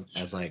think of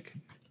as like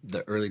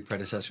the early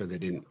predecessor that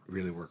didn't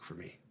really work for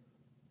me.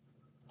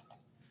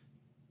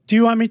 Do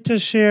you want me to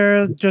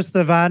share just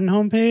the Vaadin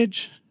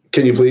homepage?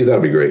 Can you please?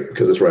 That'd be great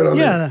because it's right on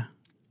there.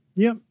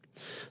 Yep.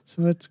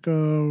 So let's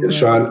go. And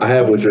Sean, I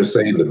have what you're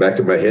saying in the back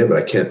of my head, but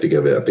I can't think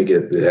of it. I think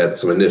it had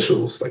some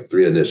initials, like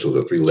 3 initials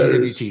or 3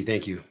 letters. GWT,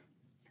 thank you.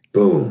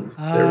 Boom.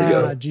 There we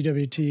go.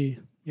 GWT.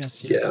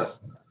 Yes. Yeah.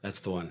 That's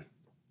the one.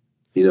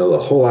 You know, the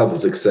whole lot of the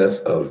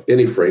success of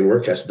any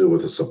framework has to do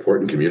with the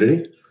support and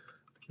community.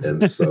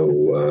 And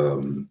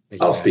so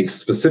I'll speak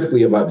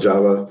specifically about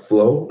Java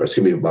Flow, or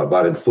excuse me, about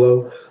Vaadin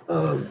Flow.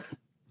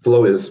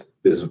 Flow is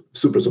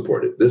super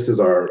supported. This is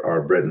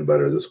our bread and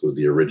butter. This was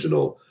the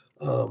original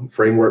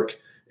framework.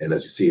 And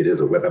as you see, it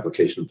is a web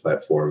application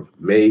platform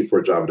made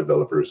for Java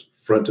developers,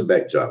 front to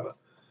back Java.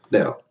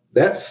 Now,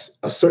 that's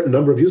a certain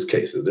number of use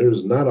cases.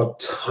 There's not a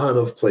ton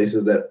of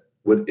places that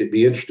would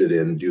be interested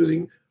in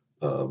using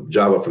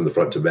Java from the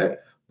front to back,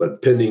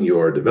 but pending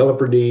your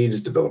developer needs,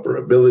 developer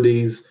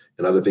abilities,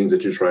 and other things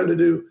that you're trying to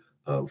do,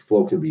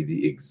 Flow can be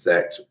the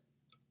exact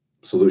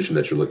solution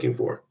that you're looking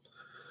for.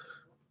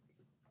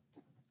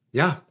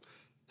 Yeah.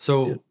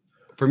 So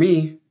for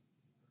me,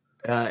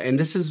 and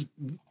this is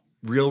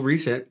real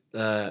recent,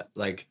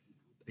 like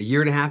a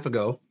year and a half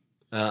ago,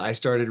 I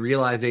started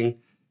realizing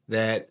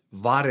that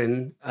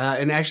Vaadin,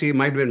 and actually it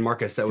might have been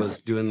Marcus that was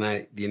doing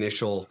the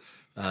initial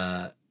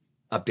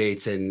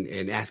updates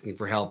and asking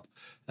for help.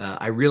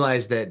 I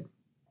realized that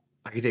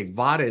I could take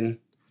Vaadin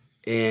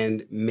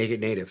and make it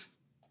native.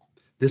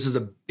 This is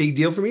a big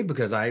deal for me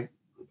because I'm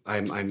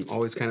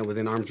always kind of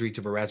within arm's reach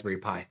of a Raspberry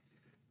Pi,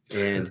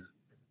 and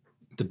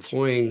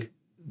deploying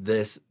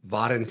this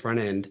Vaadin front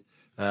end,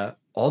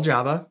 all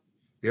Java,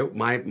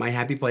 my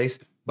happy place,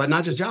 but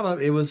not just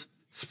Java. It was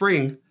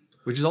Spring,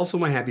 which is also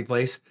my happy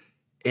place,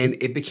 and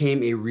it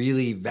became a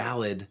really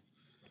valid,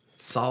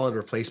 solid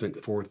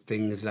replacement for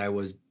things that I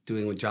was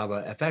doing with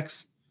Java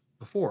FX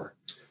before.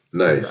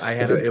 Nice.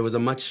 It was a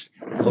much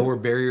lower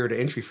barrier to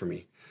entry for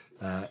me,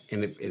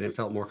 and it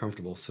felt more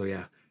comfortable. So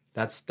yeah,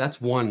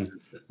 that's one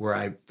where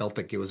I felt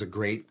like it was a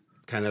great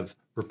kind of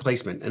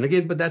replacement. And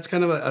again, but that's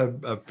kind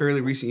of a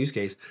fairly recent use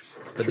case.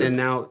 But then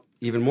now,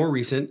 even more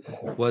recent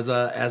was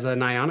as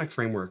an Ionic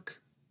framework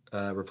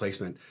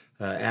replacement.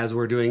 As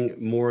we're doing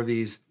more of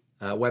these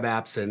web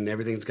apps and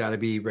everything's got to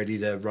be ready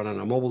to run on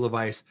a mobile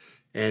device,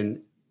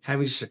 and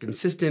having just a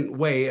consistent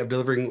way of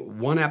delivering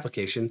one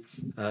application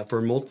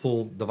for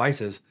multiple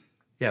devices,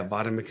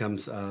 Vaadin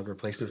becomes a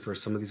replacement for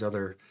some of these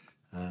other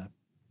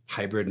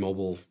hybrid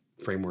mobile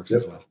frameworks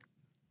as well.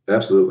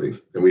 Absolutely.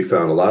 And we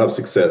found a lot of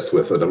success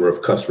with a number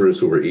of customers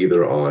who were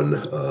either on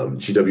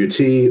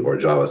GWT or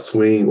Java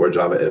Swing or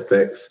Java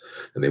FX,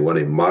 and they want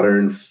a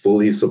modern,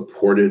 fully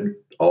supported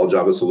all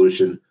Java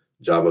solution.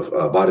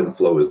 Vaadin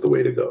Flow is the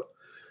way to go.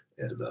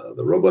 And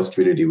the robust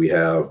community we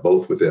have,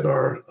 both within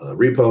our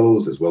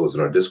repos as well as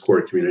in our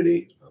Discord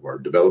community, Our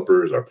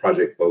developers, our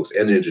project folks,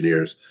 and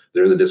engineers,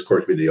 they're in the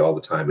Discord community all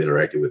the time,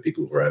 interacting with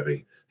people who are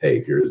having,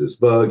 hey, here's this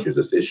bug, here's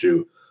this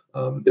issue.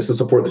 It's the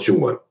support that you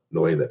want,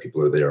 knowing that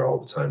people are there all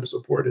the time to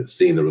support it,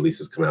 seeing the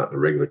releases come out in a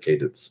regular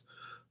cadence.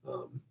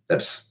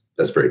 That's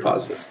very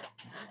positive.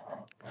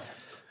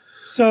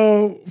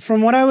 So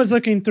from what I was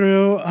looking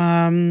through,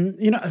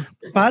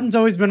 Vaadin's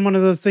always been one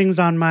of those things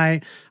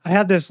I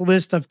have this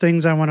list of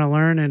things I want to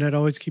learn, and it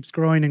always keeps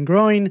growing and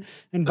growing.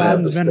 And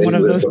Vaadin's been one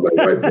of those. On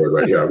my whiteboard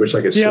right here. I wish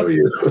I could show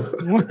you.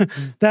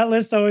 That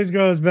list always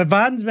grows, but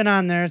Vaadin's been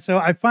on there. So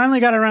I finally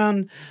got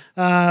around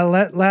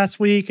last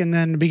week and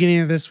then the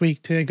beginning of this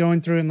week to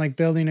going through and like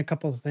building a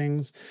couple of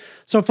things.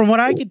 So from what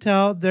I could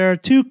tell, there are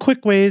two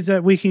quick ways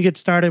that we can get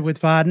started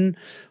with Vaadin.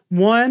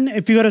 One,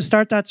 if you go to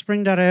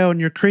start.spring.io and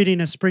you're creating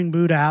a Spring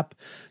Boot app,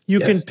 you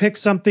can pick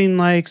something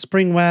like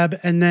Spring Web,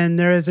 and then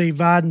there is a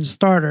Vaadin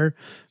starter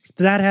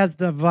that has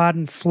the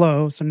Vaadin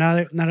flow. So now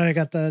that I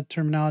got the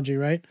terminology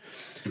right,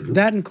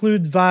 that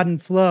includes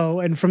Vaadin flow,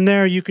 and from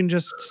there you can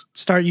just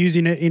start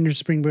using it in your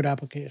Spring Boot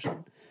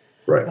application.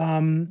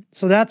 Right.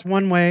 So that's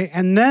one way,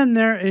 and then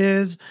there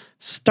is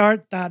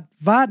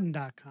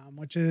start.vaadin.com,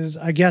 which is,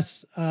 I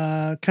guess,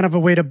 kind of a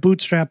way to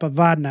bootstrap a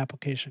Vaadin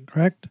application.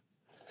 Correct?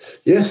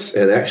 Yes,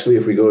 and actually,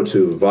 if we go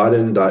to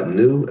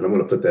vaadin.new, and I'm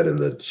going to put that in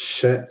the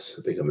chat.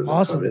 I think I'm in the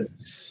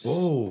comments.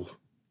 Whoa.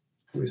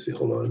 Let me see.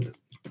 Hold on.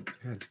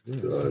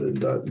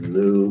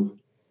 Vaadin.new.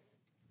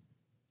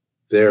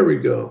 There we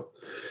go.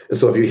 And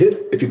so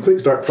if you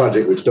click Start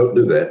Project, which don't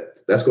do that,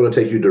 that's going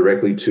to take you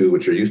directly to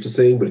what you're used to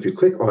seeing. But if you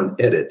click on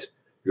Edit,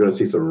 you're going to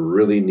see some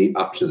really neat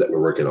options that we're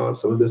working on.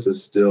 Some of this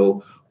is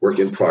still work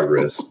in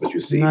progress, but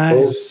you see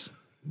both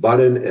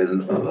Vaadin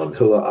and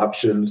Hilla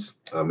options.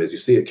 As you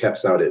see, it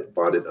caps out at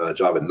Vaadin,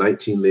 Java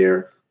 19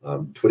 there.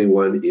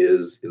 21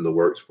 is in the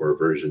works for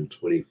version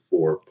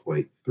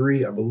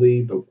 24.3, I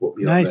believe. Don't quote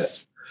me on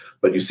that.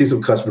 But you see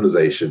some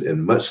customization,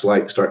 and much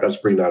like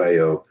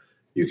start.spring.io,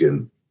 you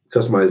can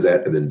customize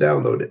that and then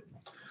download it.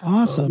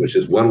 Awesome. Which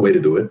is one way to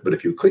do it. But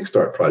if you click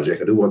Start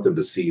Project, I do want them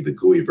to see the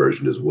GUI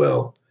version as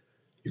well.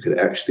 You can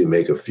actually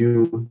make a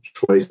few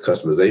choice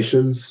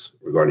customizations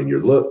regarding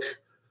your look.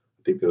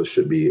 I think there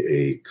should be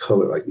a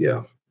color,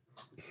 you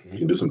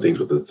can do some things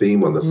with the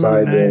theme on the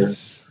side there,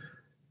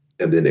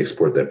 and then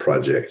export that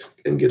project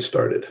and get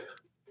started.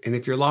 And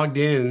if you're logged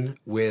in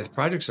with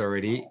projects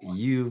already,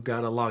 you've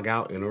got to log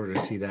out in order to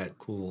see that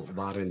cool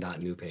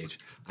Vaadin.new page.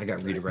 I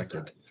got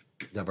redirected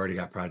because I've already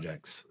got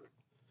projects.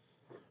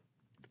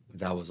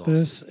 That was awesome.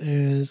 This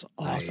is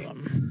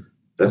awesome.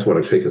 That's what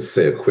I could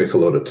say a quick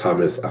hello to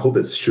Thomas. I hope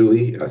it's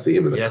Shuli. I see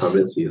him in the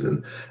comments. He's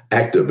an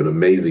active and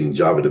amazing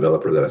Java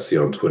developer that I see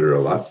on Twitter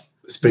a lot.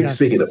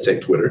 Speaking of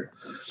tech Twitter.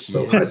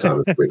 So hi,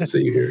 Thomas. Great to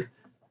see you here.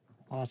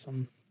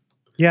 Awesome.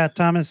 Yeah,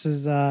 Thomas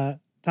is a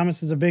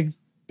big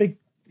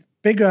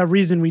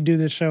reason we do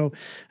this show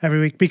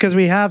every week, because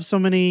we have so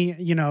many,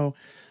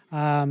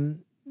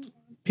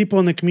 people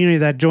in the community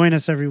that join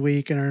us every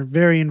week and are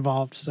very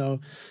involved. So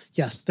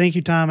yes, thank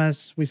you,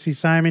 Thomas. We see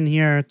Simon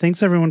here.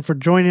 Thanks everyone for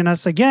joining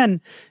us.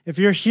 Again, if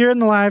you're here in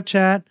the live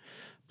chat,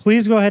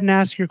 please go ahead and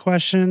ask your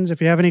questions.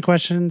 If you have any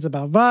questions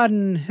about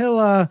Vaadin,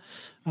 Hilla,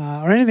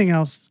 or anything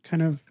else,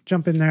 kind of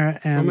jump in there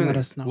and let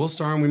us know. We'll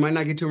star them. We might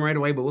not get to them right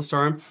away, but we'll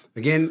star them.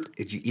 Again,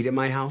 if you eat at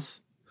my house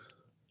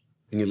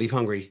and you leave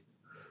hungry,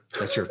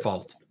 that's your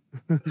fault.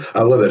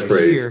 I love that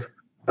phrase.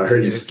 I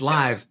heard you. It's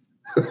live.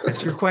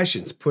 Ask your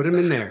questions. Put them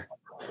in there.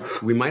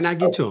 We might not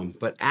get to them,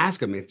 but ask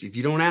them. If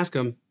you don't ask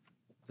them,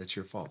 that's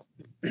your fault.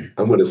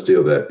 I'm going to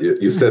steal that.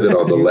 You said it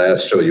on the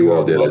last show you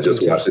all did. I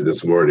just watched it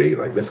this morning.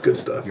 That's good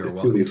stuff. You're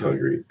welcome. If you leave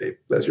hungry,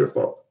 that's your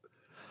fault.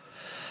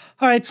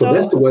 All right, so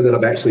that's the one that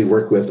I've actually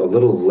worked with a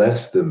little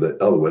less than the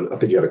other one. I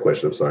think you had a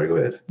question. I'm sorry. Go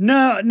ahead.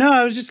 No,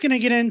 I was just going to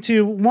get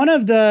into one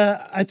of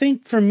the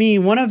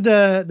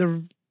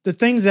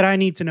things that I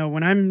need to know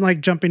when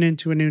I'm jumping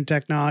into a new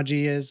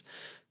technology is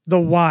the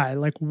why.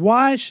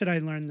 Why should I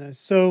learn this?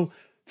 So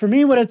for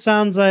me, what it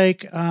sounds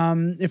like,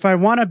 if I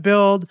want to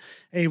build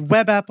a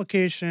web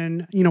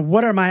application,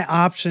 what are my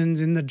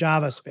options in the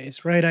Java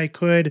space, right? I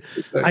could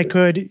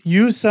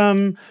use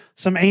some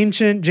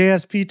ancient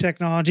JSP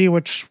technology,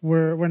 which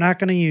we're not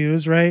going to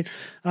use, right?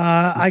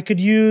 I could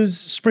use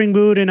Spring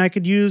Boot, and I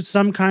could use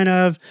some kind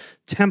of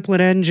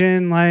template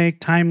engine like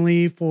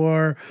Timeleaf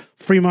or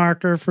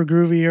FreeMarker for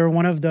Groovy or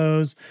one of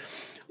those,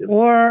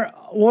 or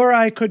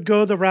I could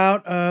go the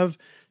route of,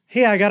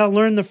 hey, I got to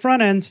learn the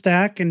front end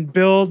stack and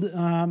build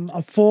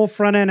a full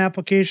front end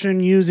application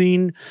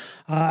using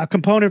a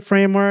component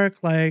framework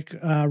like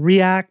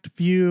React,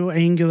 Vue,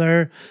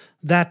 Angular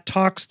that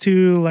talks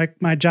to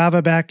my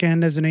Java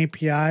backend as an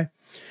API.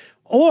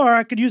 Or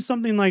I could use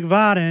something like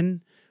Vaadin,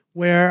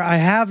 where I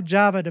have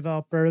Java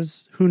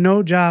developers who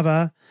know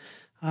Java,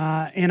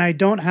 and I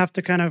don't have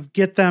to kind of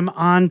get them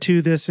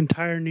onto this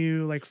entire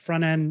new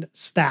front end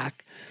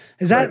stack.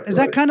 Is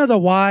that kind of the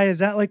why? Is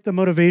that the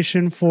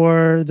motivation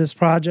for this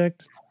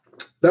project?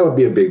 That would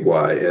be a big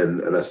why.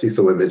 And I see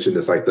someone mentioned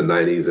it's the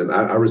 90s, and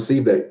I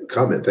received that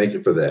comment. Thank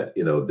you for that.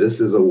 This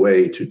is a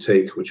way to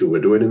take what you were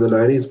doing in the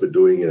 90s, but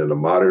doing it in a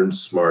modern,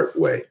 smart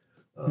way.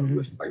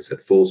 with, like I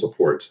said, full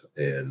support,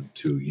 and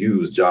to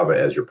use Java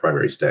as your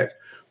primary stack,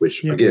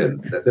 which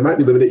again, there might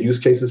be limited use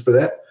cases for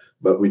that,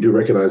 but we do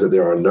recognize that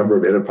there are a number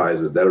of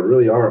enterprises that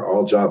really are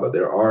all Java.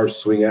 There are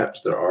Swing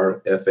apps, there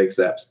are FX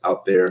apps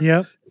out there.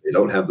 Yep. They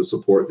don't have the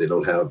support, they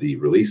don't have the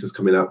releases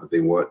coming out that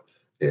they want,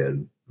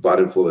 and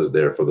Vaadin Flow is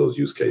there for those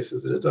use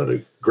cases, and it's done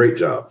a great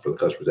job for the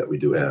customers that we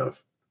do have.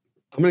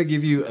 I'm going to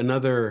give you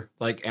another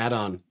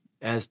add-on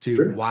as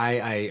to why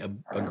I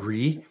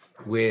agree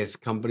with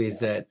companies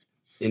that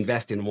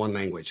invest in one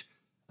language.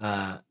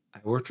 I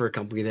worked for a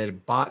company that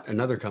had bought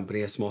another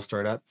company, a small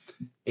startup,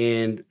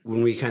 and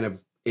when we kind of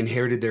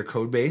inherited their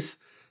code base,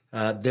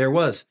 there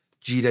was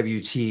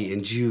GWT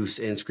and Juice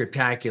and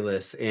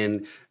Scriptaculous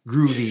and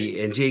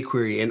Groovy and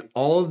jQuery and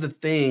all of the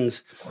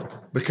things,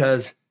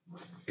 because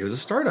it was a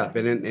startup,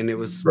 and it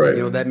was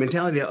that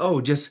mentality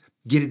of, just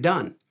get it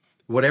done.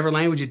 Whatever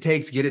language it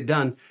takes, get it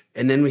done.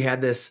 And then we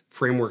had this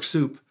framework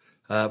soup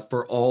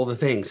for all the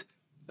things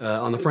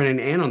on the front end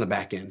and on the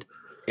back end.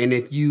 And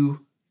if you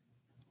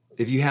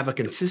have a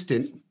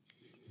consistent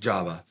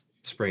Java,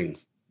 Spring,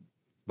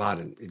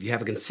 Vaadin, if you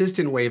have a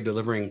consistent way of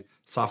delivering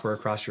software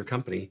across your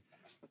company,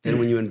 then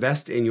when you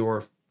invest in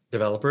your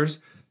developers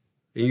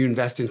and you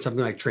invest in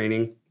something like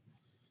training,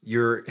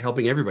 you're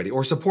helping everybody,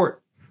 or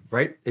support,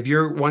 right? If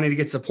you're wanting to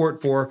get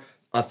support for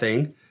a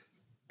thing,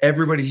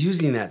 everybody's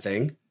using that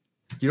thing.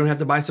 You don't have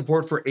to buy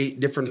support for 8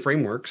 different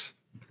frameworks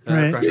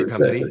across your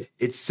company.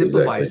 It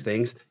simplifies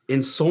things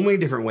in so many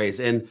different ways.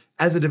 And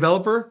as a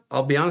developer,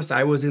 I'll be honest,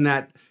 I was in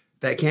that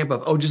camp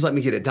of, just let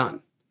me get it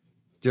done.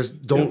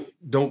 Just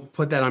don't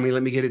put that on me.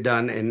 Let me get it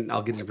done and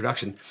I'll get into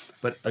production.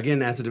 But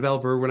again, as a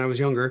developer, when I was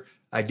younger,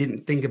 I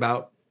didn't think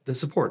about the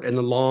support and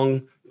the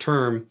long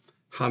term.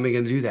 How am I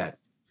going to do that?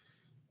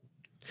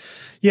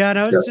 Yeah, and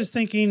I was just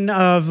thinking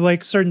of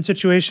certain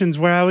situations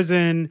where I was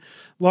in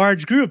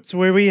large groups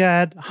where we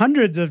had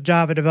hundreds of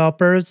Java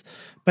developers,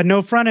 but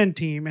no front end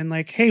team. And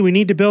hey, we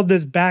need to build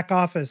this back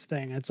office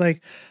thing. It's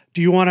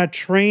do you want to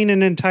train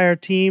an entire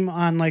team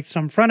on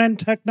some front end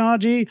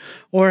technology?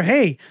 Or,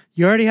 hey,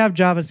 you already have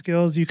Java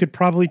skills. You could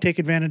probably take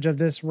advantage of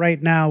this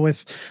right now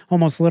with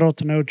almost little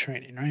to no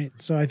training, right?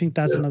 So I think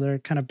that's another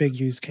kind of big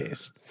use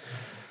case.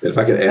 If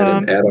I could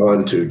add an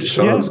add-on to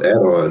DaShaun's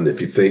add-on, if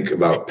you think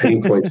about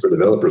pain points for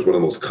developers, one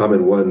of the most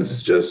common ones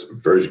is just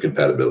version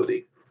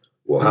compatibility.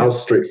 Well, how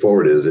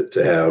straightforward is it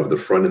to have the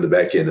front and the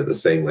back end in the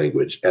same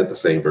language at the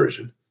same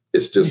version?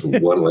 It's just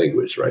one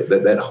language, right?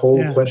 That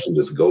whole question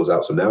just goes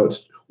out. So now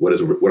it's what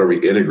are we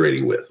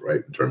integrating with,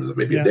 right? In terms of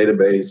maybe a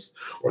database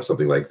or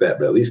something like that.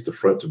 But at least the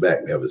front to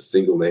back, we have a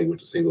single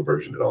language, a single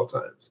version at all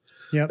times.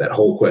 Yep. That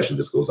whole question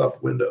just goes out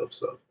the window.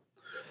 So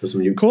there's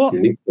some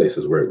unique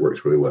places where it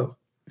works really well.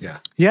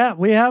 Yeah,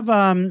 we have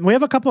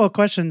a couple of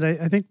questions.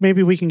 I think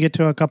maybe we can get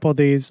to a couple of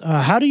these.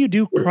 How do you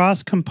do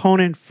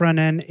cross-component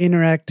front-end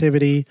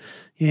interactivity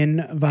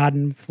in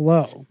Vaadin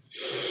Flow?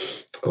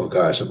 Oh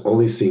gosh, I've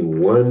only seen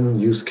one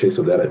use case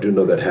of that. I do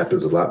know that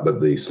happens a lot,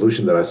 but the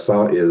solution that I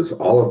saw is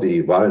all of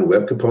the Vaadin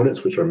web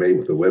components, which are made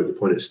with the web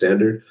component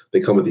standard, they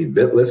come with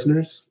event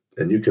listeners,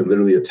 and you can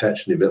literally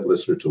attach an event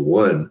listener to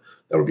one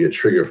that will be a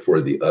trigger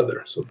for the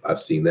other. So I've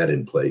seen that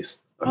in place.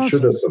 I'm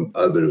sure there's some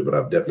others, but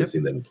I've definitely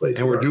seen that in place.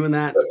 And we're doing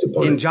that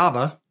in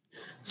Java.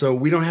 So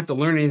we don't have to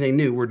learn anything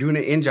new. We're doing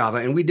it in Java.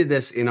 And we did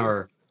this in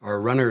our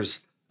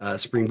runners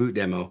Spring Boot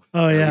demo.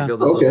 Oh, yeah. We built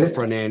this little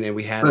front end, and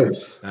we had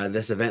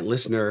this event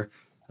listener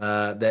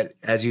that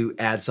as you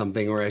add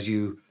something or as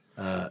you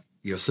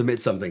submit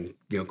something,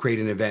 create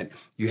an event,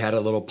 you had a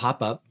little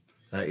pop-up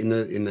in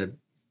the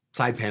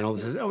side panel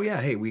that says, oh, yeah,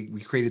 hey,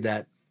 we created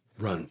that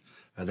run,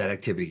 that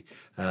activity.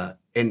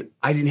 And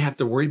I didn't have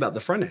to worry about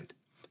the front end.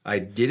 I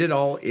did it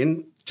all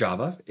in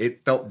Java.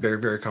 It felt very,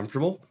 very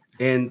comfortable.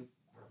 And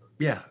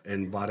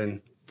Vaadin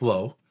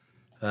Flow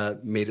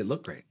made it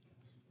look great.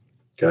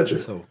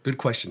 Gotcha. So good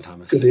question,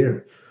 Thomas. Good to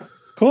hear.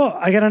 Cool.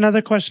 I got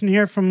another question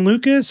here from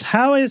Lucas.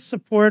 How is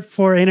support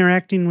for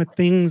interacting with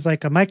things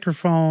like a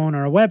microphone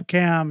or a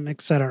webcam,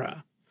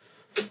 etc.?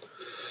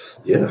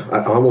 Yeah,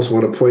 I almost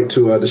want to point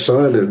to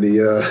DaShaun and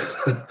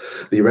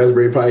the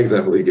Raspberry Pi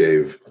example he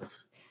gave.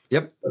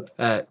 Yep.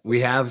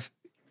 We have,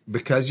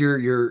 because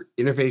you're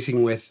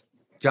interfacing with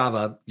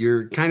Java,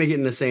 you're kind of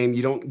getting the same.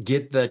 You don't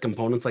get the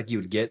components like you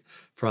would get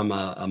from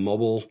a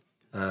mobile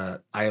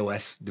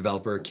iOS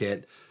developer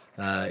kit.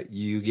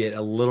 You get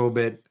a little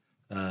bit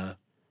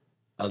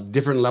a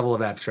different level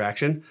of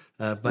abstraction,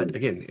 but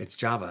again, it's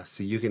Java,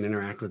 so you can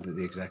interact with it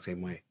the exact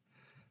same way.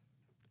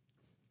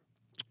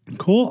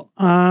 Cool.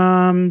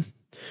 Got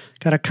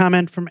a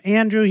comment from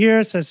Andrew here.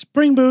 It says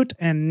Spring Boot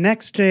and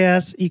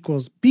Next.js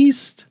equals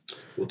beast.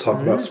 We'll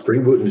talk about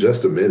Spring Boot in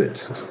just a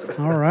minute.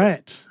 All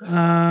right.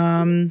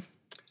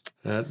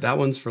 That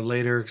one's for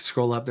later.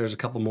 Scroll up. There's a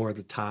couple more at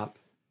the top.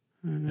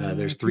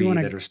 There's 3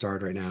 that are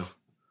starred right now.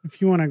 If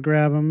you want to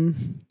grab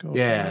them, go.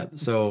 Yeah.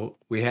 So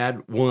we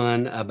had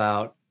one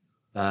about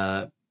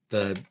the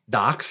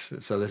docs.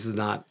 So this is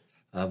not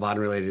Vaadin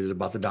related,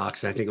 about the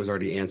docs. And I think it was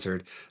already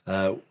answered.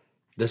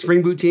 The the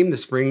Spring Boot team, the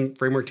Spring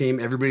Framework team,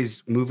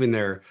 everybody's moving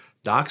their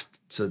docs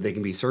so they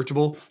can be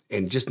searchable,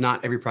 and just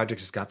not every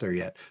project has got there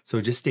yet. So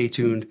just stay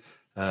tuned.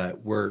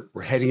 We're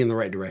heading in the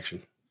right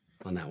direction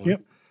on that one.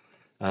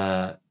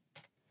 Yep.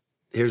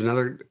 Here's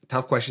another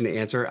tough question to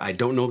answer. I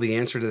don't know the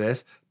answer to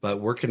this, but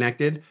we're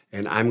connected,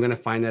 and I'm going to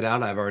find that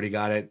out. I've already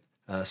got it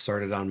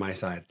started on my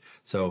side.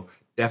 So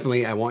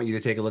definitely, I want you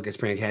to take a look at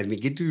Spring Academy.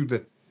 Get through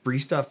the free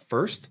stuff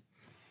first.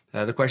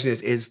 The question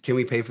is can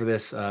we pay for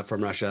this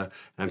from Russia?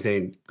 And I'm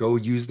saying go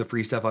use the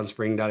free stuff on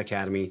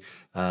spring.academy.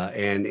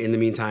 And in the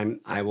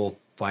meantime, I will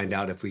find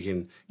out if we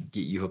can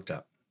get you hooked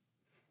up.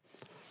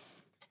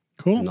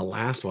 Cool. And the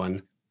last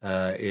one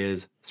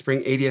is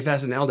Spring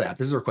ADFS and LDAP.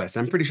 This is a request.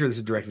 I'm pretty sure this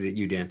is directed at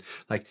you, Dan.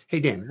 Like, hey,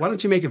 Dan, why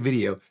don't you make a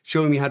video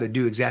showing me how to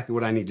do exactly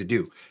what I need to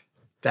do?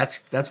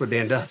 That's what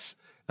Dan does.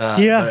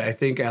 But I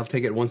think I'll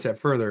take it one step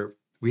further.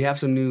 We have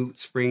some new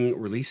spring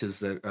releases,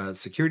 that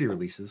security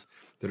releases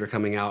that are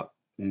coming out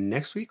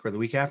next week or the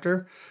week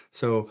after.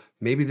 So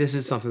maybe this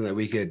is something that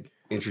we could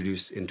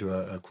introduce into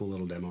a cool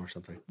little demo or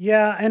something.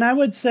 Yeah. And I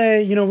would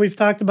say, we've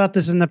talked about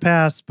this in the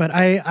past, but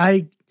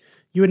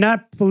you would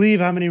not believe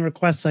how many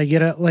requests I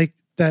get like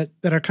that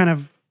are kind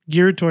of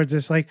geared towards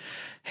this. Like,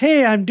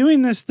 hey, I'm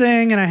doing this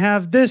thing and I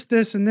have this,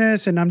 and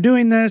this, and I'm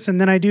doing this,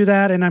 and then I do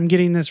that and I'm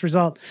getting this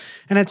result.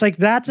 And it's like,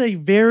 that's a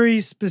very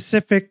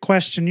specific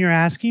question you're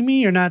asking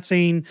me. You're not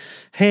saying,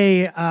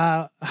 hey,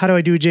 how do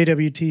I do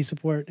JWT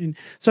support? And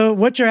so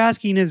what you're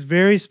asking is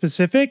very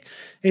specific.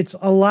 It's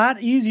a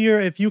lot easier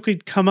if you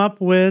could come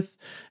up with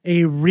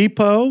a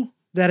repo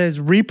that is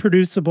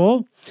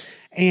reproducible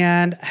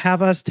and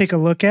have us take a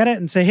look at it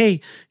and say,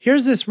 hey,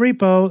 here's this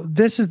repo.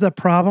 This is the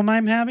problem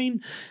I'm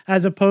having,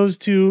 as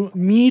opposed to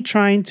me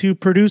trying to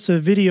produce a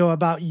video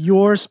about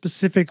your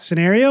specific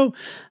scenario.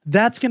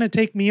 That's going to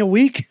take me a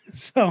week.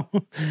 So,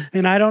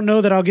 and I don't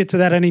know that I'll get to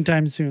that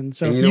anytime soon.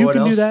 So if you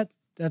can do that,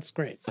 that's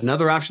great.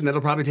 Another option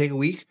that'll probably take a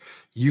week,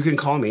 you can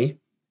call me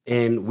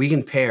and we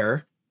can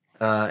pair,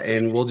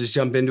 and we'll just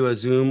jump into a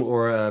Zoom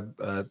or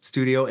a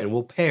studio and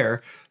we'll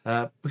pair,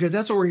 because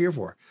that's what we're here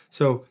for.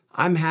 So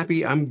I'm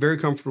happy. I'm very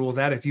comfortable with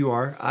that. If you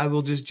are, I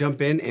will just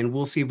jump in and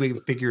we'll see if we can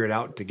figure it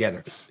out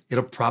together.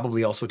 It'll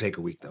probably also take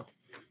a week though.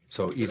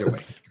 So either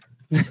way.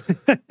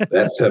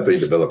 That's helping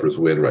developers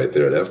win right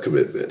there. That's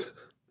commitment.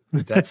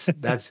 We're that's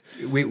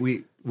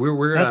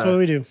what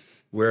we do.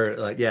 We're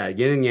like, yin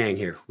and yang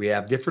here. We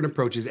have different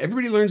approaches.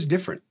 Everybody learns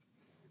different.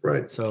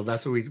 Right. So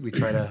that's what we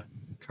try to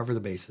cover the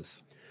bases.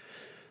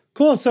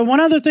 Cool. So one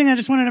other thing I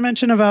just wanted to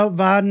mention about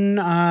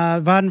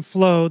Vaadin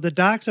Flow, the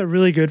docs are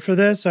really good for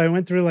this. So I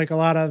went through like a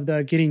lot of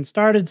the getting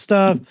started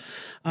stuff.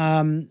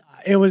 I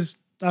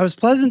was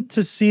pleasant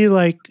to see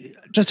like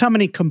just how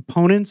many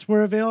components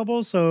were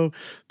available. So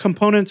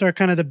components are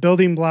kind of the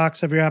building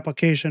blocks of your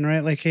application,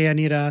 right? Like, hey, I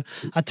need a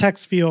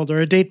text field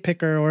or a date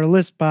picker or a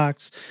list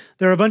box.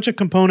 There are a bunch of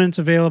components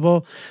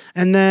available.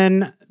 And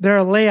then there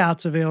are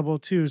layouts available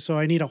too. So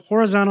I need a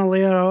horizontal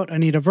layout. I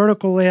need a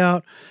vertical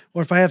layout.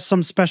 Or if I have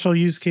some special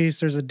use case,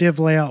 there's a div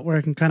layout where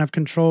I can kind of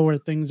control where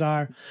things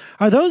are.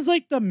 Are those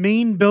like the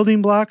main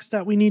building blocks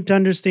that we need to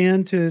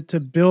understand to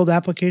build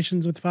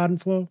applications with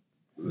Vaadin Flow?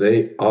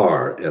 They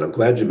are, and I'm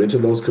glad you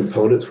mentioned those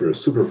components. We're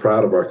super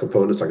proud of our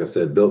components, like I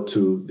said, built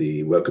to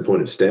the Web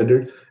Component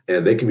Standard,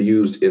 and they can be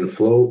used in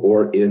Flow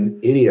or in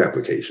any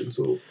application.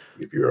 So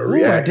if you're a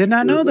React, I did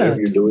not know that.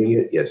 You're doing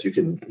it, yes, you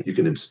can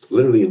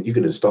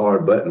install our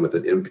button with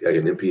an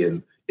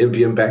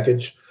npm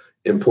package,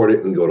 import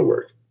it, and go to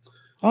work.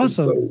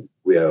 Awesome. And so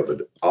we have an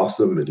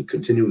awesome and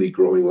continually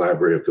growing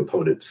library of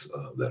components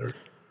that are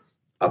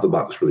out the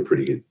box, really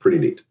pretty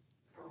neat.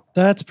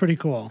 That's pretty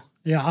cool.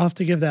 Yeah, I'll have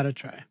to give that a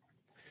try.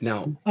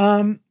 Now,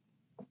 one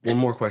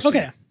more question.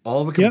 Okay.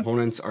 All the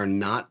components are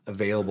not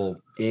available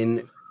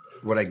in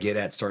what I get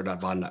at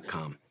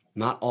start.vaadin.com.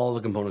 Not all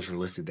the components are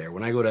listed there.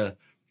 When I go to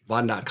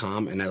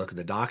vaadin.com and I look at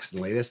the docs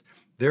and latest,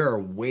 there are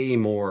way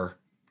more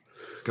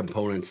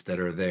components that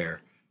are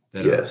there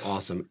that are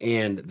awesome.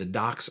 And the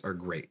docs are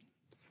great.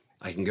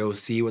 I can go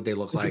see what they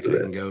look like. I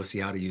can go see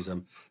how to use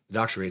them. The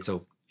docs are great.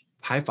 So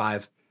high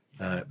five.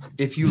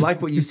 If you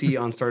like what you see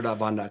on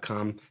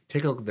start.vaadin.com,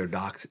 take a look at their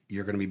docs.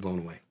 You're going to be blown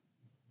away.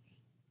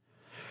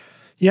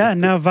 Yeah,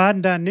 now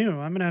Vaadin.new.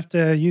 I'm going to have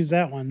to use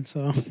that one.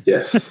 So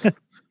yes,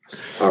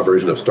 our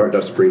version of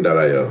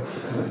start.spring.io.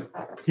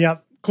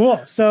 Yep,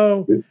 cool.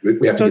 So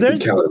we have to get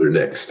the calendar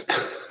next.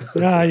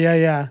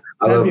 Yeah.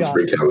 I love the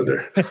spring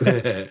calendar.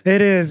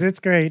 It is.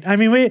 It's great. I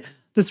mean,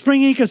 the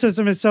Spring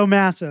ecosystem is so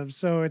massive,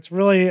 so it's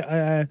really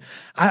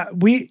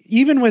we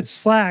even with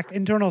Slack,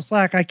 internal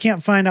Slack, I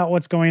can't find out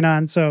what's going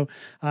on. So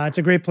it's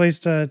a great place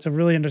to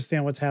really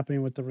understand what's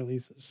happening with the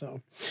releases.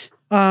 So.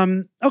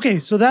 Okay,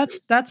 so that's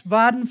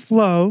Vaadin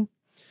Flow.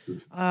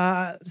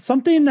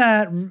 Something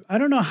that I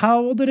don't know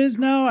how old it is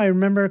now. I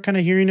remember kind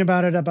of hearing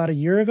about it about a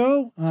year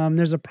ago.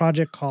 There's a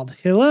project called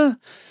Hilla.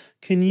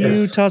 Can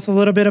you tell us a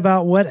little bit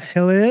about what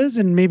Hilla is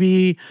and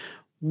maybe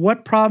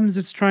what problems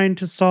it's trying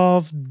to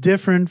solve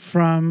different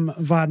from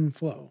Vaadin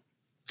Flow?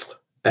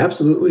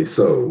 Absolutely.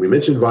 So we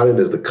mentioned Vaadin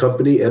as the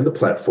company and the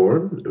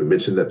platform. We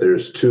mentioned that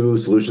there's two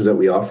solutions that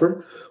we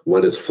offer.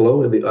 One is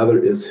Flow and the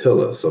other is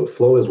Hilla. So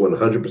Flow is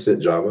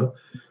 100% Java. What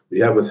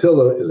you have with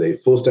Hilla is a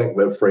full stack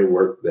web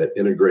framework that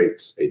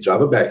integrates a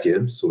Java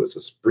backend. So it's a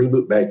Spring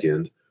Boot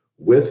backend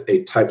with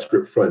a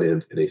TypeScript front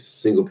end in a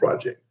single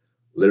project.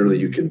 Literally,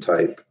 you can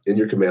type in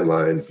your command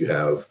line. You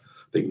have,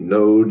 I think,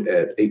 Node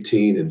at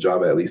 18 and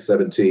Java at least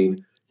 17,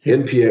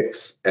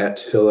 npx at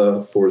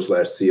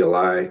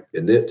Hilla/CLI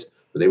init,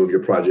 the name of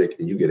your project,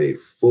 and you get a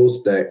full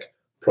stack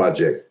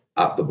project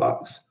out the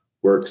box.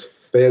 Works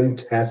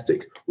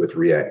fantastic with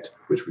React,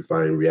 which we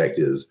find React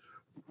is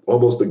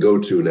almost a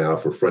go-to now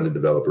for front-end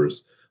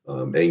developers.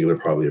 Angular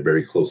probably a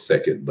very close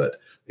second, but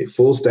a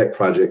full stack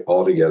project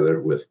all together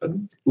with a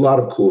lot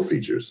of cool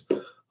features.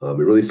 It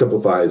really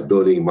simplifies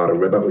building modern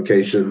web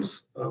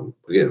applications.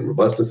 Again,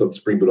 robustness of the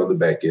Spring Boot on the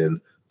back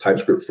end,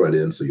 TypeScript front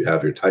end, so you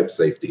have your type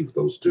safety with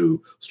those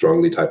two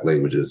strongly typed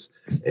languages,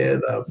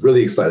 and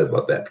really excited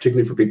about that,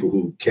 particularly for people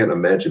who can't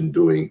imagine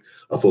doing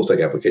a full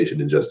stack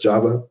application in just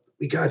Java.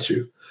 We got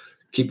you.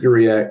 Keep your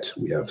React.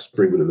 We have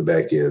Spring Boot in the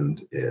back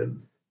end,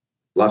 and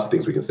lots of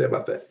things we can say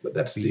about that, but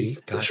that's the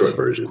short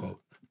version. Quote.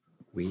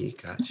 We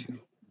got you.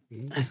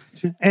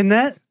 And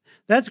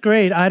that's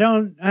great. I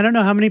don't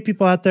know how many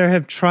people out there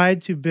have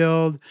tried to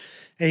build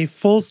a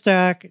full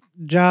stack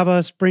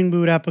Java Spring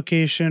Boot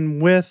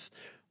application with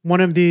one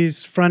of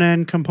these front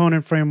end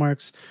component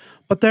frameworks.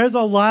 But there's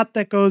a lot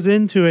that goes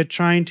into it,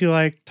 trying to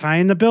like tie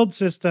in the build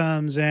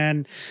systems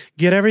and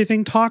get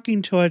everything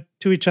talking to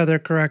each other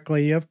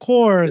correctly. You have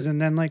cores,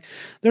 and then like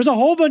there's a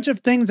whole bunch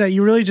of things that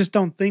you really just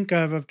don't think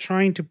of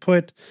trying to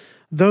put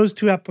those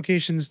two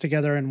applications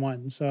together in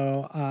one.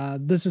 So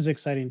this is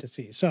exciting to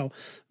see. So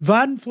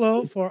Vaadin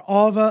Flow for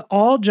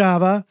all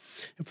Java,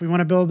 if we want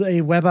to build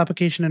a web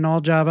application in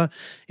all Java.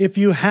 If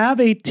you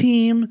have a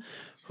team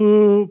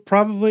who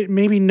probably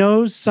maybe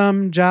knows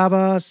some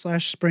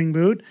Java/Spring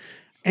Boot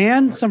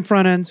and some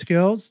front-end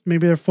skills,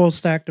 maybe they're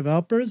full-stack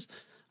developers,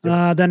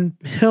 then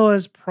Hilla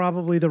is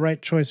probably the right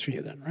choice for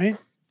you then, right?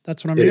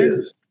 That's what I'm hearing? It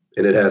is.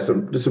 And it has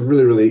some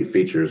really, really neat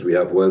features. We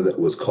have one that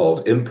was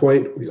called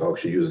Endpoint. We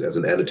actually use it as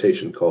an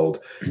annotation called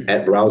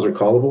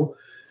 @BrowserCallable.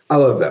 I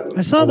love that one.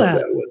 I saw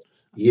that. One.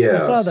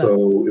 Yeah.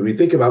 So if you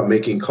think about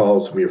making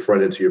calls from your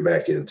front end to your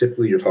back end,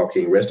 typically you're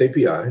talking REST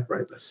API,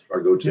 right? That's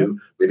our go-to,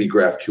 maybe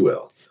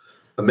GraphQL.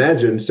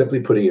 Imagine simply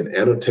putting an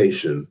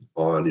annotation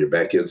on your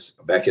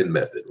backend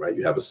method, right?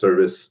 You have a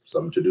service,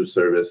 some to-do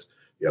service,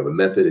 you have a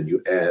method, and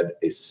you add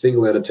a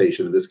single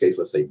annotation. In this case,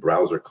 let's say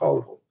browser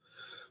callable.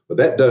 What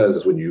that does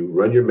is when you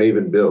run your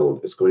Maven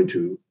build,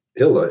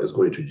 Hilla is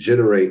going to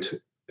generate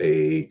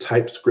a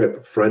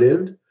TypeScript front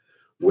end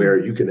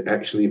where you can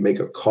actually make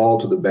a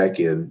call to the back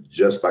end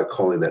just by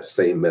calling that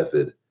same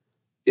method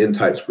in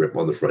TypeScript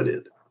on the front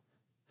end.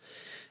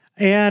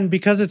 And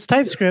because it's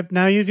TypeScript,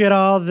 now you get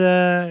all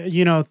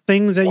the,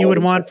 things that you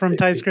would want from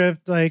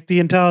TypeScript, like the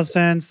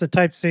IntelliSense, the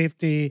type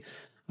safety.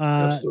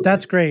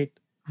 That's great,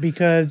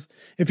 because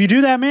if you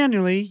do that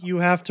manually, you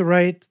have to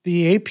write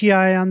the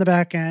API on the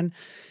back end,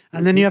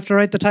 and then you have to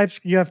write the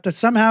types. You have to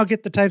somehow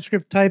get the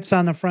TypeScript types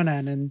on the front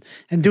end,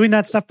 and doing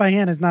that stuff by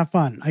hand is not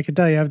fun. I can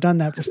tell you, I've done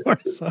that before.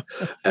 So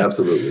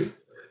absolutely.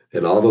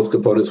 And all those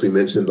components we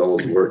mentioned,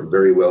 those work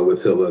very well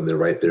with Hilla, and they're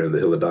right there in the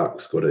Hilla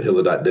docs. Go to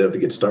hilla.dev to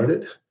get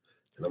started.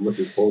 And I'm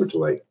looking forward to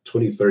like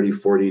 20, 30,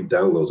 40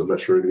 downloads. I'm not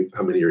sure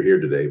how many are here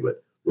today,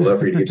 but we'd love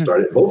for you to get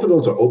started. Both of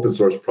those are open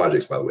source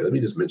projects, by the way. Let me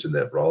just mention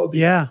that for all of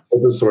the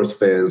open source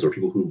fans or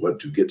people who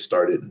want to get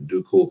started and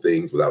do cool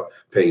things without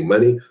paying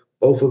money.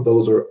 Both of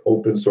those are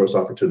open source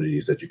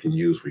opportunities that you can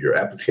use for your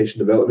application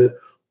development,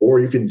 or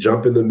you can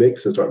jump in the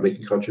mix and start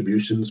making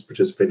contributions,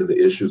 participate in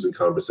the issues and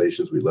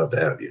conversations. We'd love to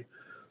have you.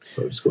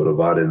 So just go to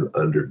Vaadin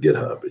under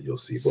GitHub and you'll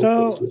see both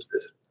those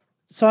listed.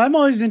 So I'm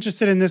always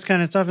interested in this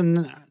kind of stuff.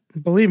 And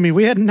believe me,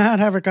 we had not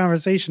had a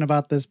conversation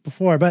about this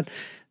before, but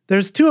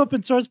there's two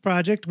open source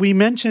projects. We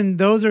mentioned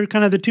those are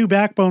kind of the two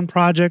backbone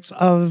projects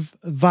of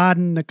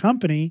Vaadin, the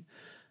company.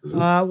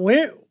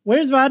 Mm-hmm.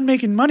 Where's Vaadin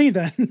making money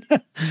then?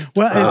 Is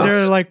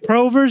there like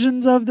pro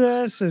versions of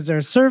this? Is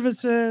there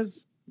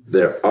services?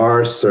 There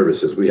are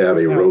services. We have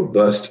a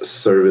robust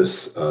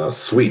service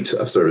suite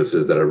of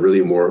services that are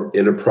really more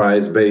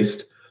enterprise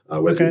based.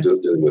 Whether you're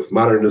dealing with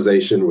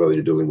modernization, whether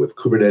you're dealing with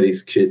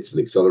Kubernetes kits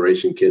and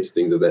acceleration kits,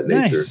 things of that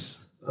nature. Nice.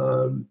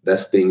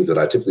 That's things that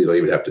I typically don't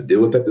even have to deal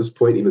with at this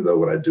point, even though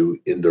what I do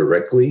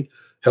indirectly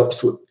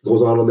helps what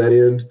goes on that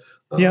end.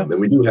 And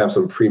we do have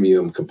some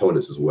premium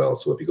components as well.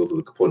 So if you go through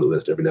the component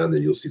list, every now and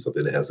then you'll see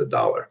something that has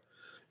 $1.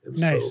 And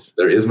nice. So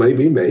there is money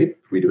being made.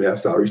 We do have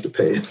salaries to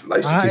pay.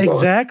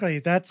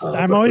 Exactly.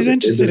 I'm always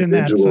interested in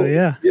that. So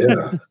yeah.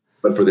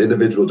 But for the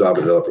individual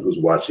Java developer who's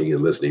watching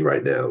and listening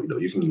right now,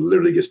 you can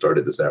literally get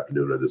started this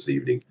afternoon or this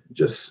evening,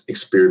 just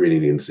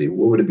experimenting and see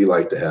what would it be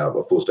like to have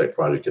a full stack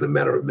project in a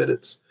matter of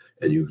minutes.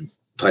 And you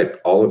type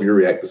all of your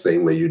React the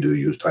same way you do.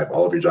 You type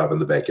all of your Java in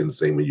the back end the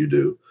same way you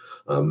do.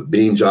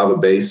 Being Java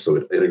based, so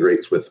it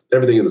integrates with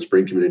everything in the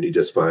Spring community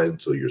just fine.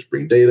 So your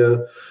Spring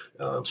Data,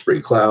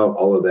 Spring Cloud,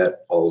 all of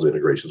that, all those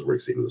integrations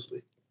work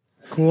seamlessly.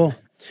 Cool.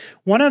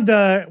 One of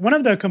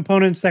the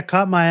components that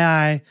caught my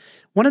eye,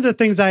 one of the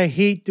things I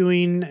hate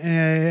doing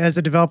as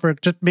a developer,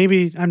 just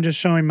maybe I'm just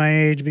showing my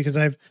age because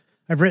I've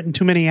written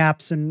too many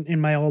apps in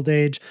my old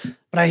age,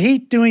 but I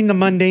hate doing the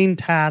mundane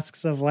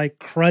tasks of like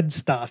CRUD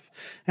stuff.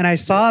 And I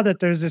saw that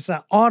there's this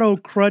auto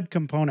CRUD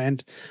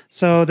component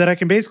so that I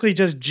can basically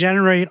just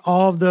generate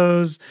all of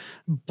those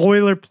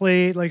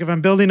boilerplate. Like if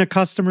I'm building a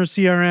customer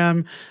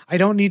CRM, I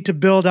don't need to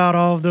build out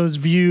all of those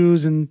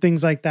views and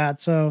things like that.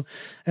 So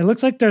it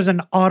looks like there's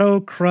an auto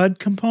CRUD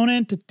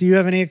component. Do you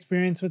have any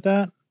experience with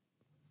that?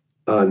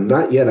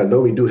 Not yet. I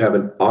know we do have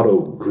an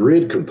auto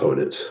grid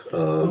component.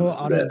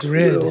 Auto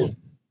grid.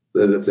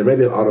 There may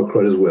be an auto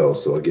CRUD as well.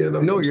 So again,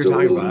 I'm what you're still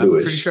talking a little about. newish.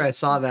 I'm pretty sure I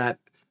saw that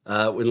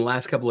in the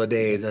last couple of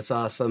days. I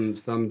saw some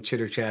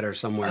chitter chatter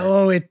somewhere.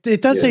 Oh, it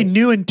does say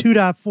new in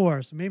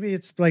 2.4, so maybe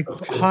it's like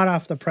hot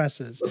off the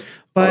presses.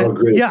 But auto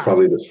grid is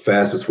probably the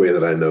fastest way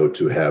that I know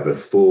to have a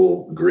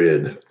full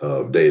grid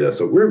of data.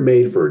 So we're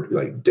made for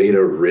like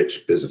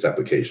data-rich business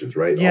applications,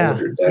 right? Yeah. All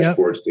of your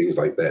dashboards, things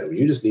like that.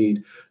 You just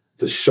need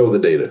to show the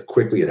data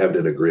quickly and have it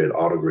in a grid.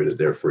 Auto grid is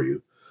there for you.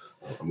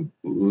 I'm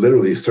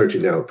literally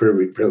searching now.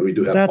 Apparently we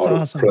do have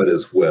auto CRUD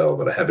as well,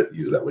 but I haven't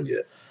used that one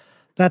yet.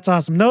 That's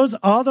awesome.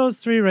 All those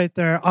three right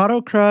there: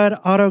 auto CRUD,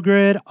 auto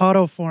grid,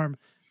 auto form.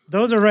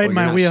 Those are right in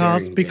my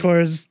wheelhouse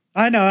because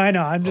I know.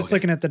 I'm just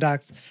looking at the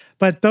docs,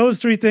 but those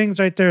three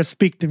things right there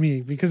speak to me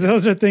because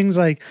those are things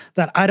like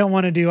that I don't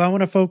want to do. I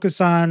want to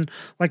focus on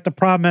like the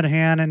problem at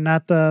hand and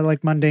not the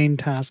like mundane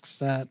tasks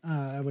that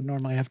I would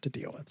normally have to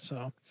deal with.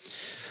 So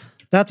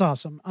that's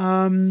awesome.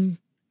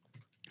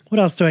 What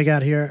else do I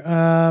got here?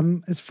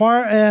 As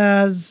far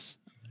as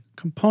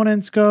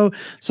components go,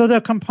 so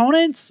the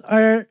components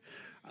are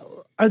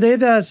they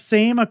the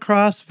same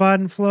across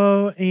Vaadin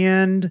Flow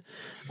and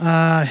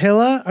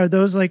Hilla? Are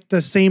those like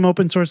the same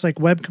open source like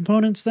web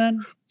components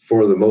then?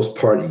 For the most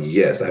part,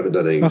 yes. I haven't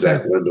done an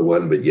exact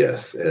one-to-one, but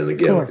yes. And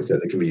again, like I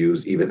said, it can be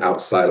used even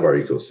outside of our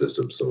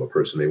ecosystem. So a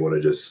person may want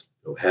to just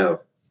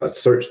have a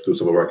search through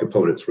some of our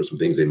components for some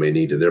things they may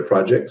need in their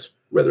projects,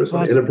 whether it's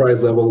on an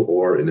enterprise level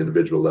or an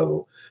individual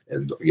level.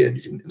 And again,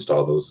 you can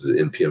install those as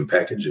an NPM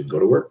package and go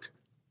to work.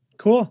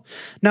 Cool.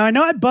 Now, I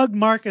know I bugged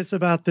Marcus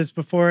about this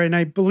before, and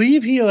I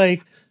believe he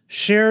like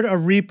shared a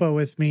repo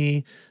with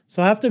me.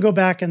 So I have to go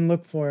back and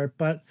look for it.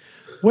 But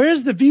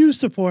where's the Vue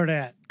support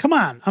at? Come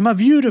on. I'm a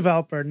Vue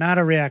developer, not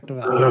a React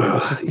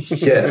developer.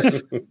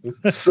 Yes.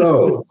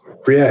 So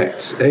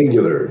React,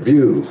 Angular,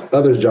 Vue,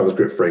 other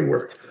JavaScript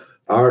framework.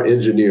 Our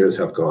engineers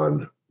have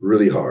gone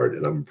really hard,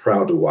 and I'm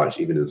proud to watch,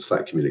 even in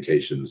Slack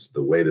communications,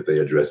 the way that they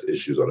address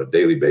issues on a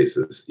daily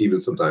basis, even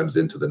sometimes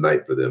into the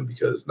night for them,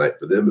 because night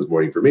for them is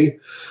morning for me.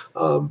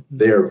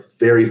 They're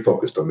very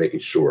focused on making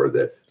sure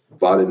that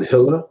Vaadin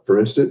Hilla, for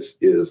instance,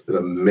 is an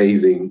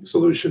amazing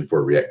solution for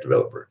a React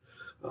developer.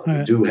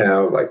 We do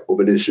have like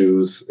open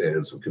issues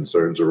and some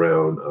concerns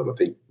around, I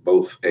think,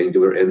 both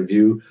Angular and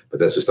Vue, but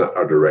that's just not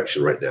our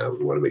direction right now.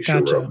 We want to make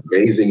sure we're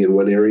amazing in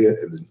one area,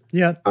 and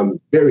then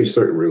I'm very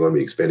certain we're going to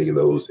be expanding in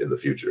those in the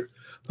future.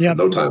 Yeah.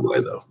 No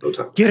timeline, though. No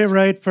timeline. Get it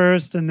right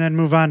first and then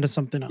move on to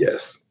something else.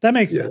 Yes. That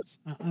makes sense.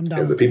 I'm down.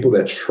 And the people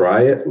that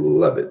try it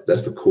love it.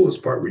 That's the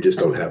coolest part. We just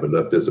don't have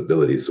enough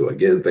visibility. So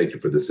again, thank you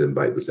for this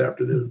invite this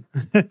afternoon.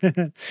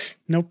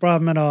 No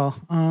problem at all.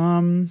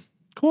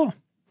 Cool.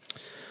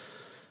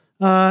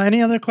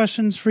 Any other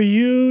questions for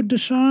you,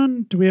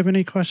 DaShaun? Do we have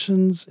any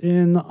questions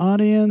in the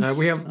audience?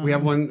 We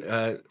have one.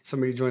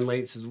 Somebody joined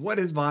late. Says, "What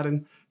is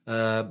Vaadin?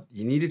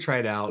 You need to try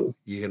it out.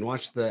 You can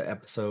watch the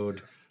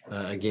episode."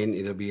 Again,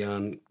 it'll be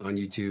on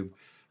YouTube,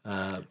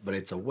 but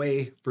it's a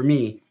way for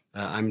me.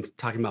 I'm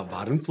talking about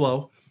Vaadin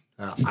Flow.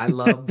 I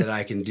love that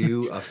I can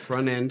do a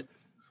front end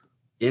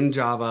in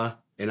Java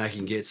and I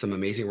can get some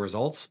amazing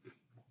results.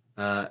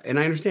 And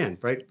I understand,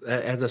 right?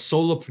 As a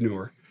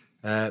solopreneur,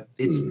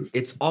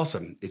 it's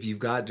awesome. If you've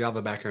got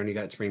Java background, you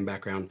got Spring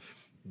background,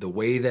 the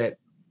way that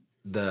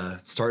the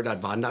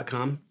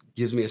start.vaadin.com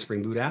gives me a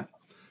Spring Boot app,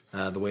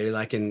 the way that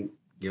I can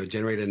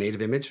generate a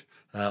native image,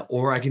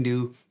 or I can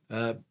do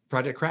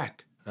Project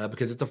Crack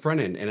because it's a front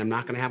end and I'm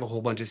not going to have a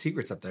whole bunch of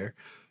secrets up there.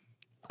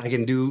 I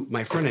can do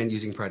my front end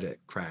using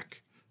Project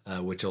Crack,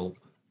 which will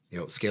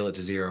scale it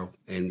to 0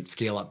 and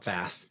scale up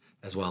fast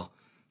as well.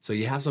 So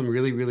you have some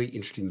really, really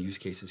interesting use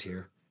cases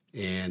here.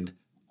 And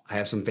I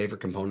have some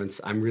favorite components.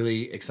 I'm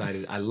really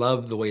excited. I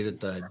love the way that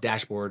the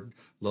dashboard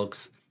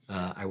looks.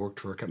 I worked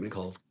for a company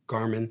called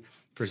Garmin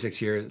for 6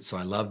 years. So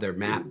I love their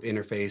map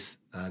interface,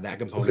 that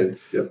component.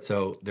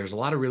 So there's a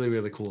lot of really,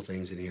 really cool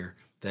things in here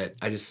that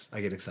I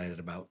get excited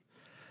about.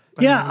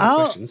 But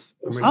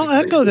I'll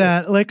echo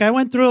that. Like I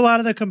went through a lot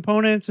of the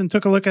components and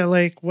took a look at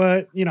like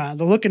what, the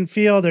look and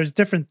feel. There's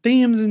different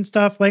themes and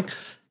stuff. Like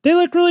they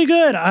look really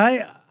good.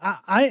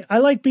 I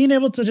like being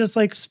able to just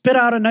like spit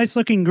out a nice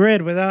looking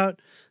grid without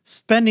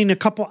spending a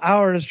couple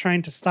hours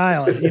trying to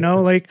style it,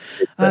 like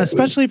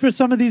especially for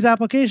some of these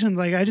applications.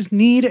 Like I just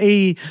need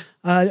a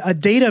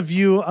data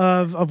view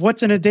of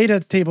what's in a data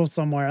table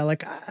somewhere.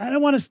 Like I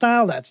don't want to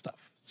style that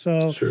stuff.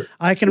 So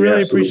I can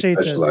really appreciate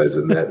specialize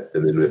in that.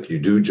 And then if you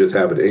do just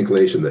have an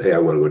inclination that, hey, I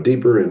want to go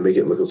deeper and make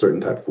it look a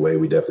certain type of way,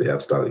 we definitely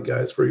have styling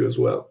guides for you as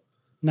well.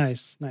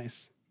 Nice.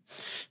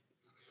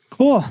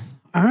 Cool.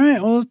 All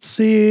right. Well, let's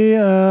see.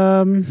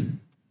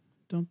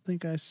 Don't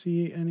think I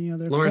see any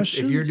other Lawrence,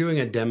 questions. if you're doing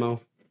a demo,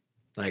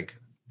 like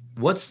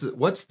what's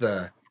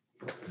the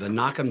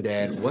knock 'em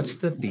dead? What's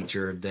the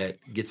feature that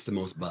gets the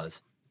most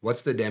buzz?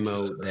 What's the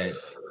demo that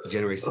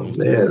generates the most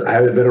buzz? I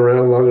haven't been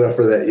around long enough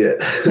for that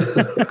yet.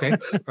 Okay.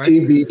 Right.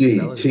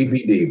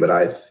 TBD. But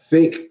I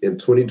think in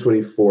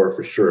 2024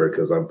 for sure,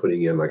 because I'm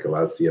putting in like a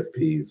lot of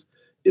CFPs,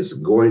 it's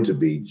going to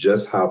be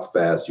just how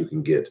fast you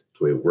can get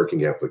to a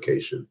working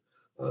application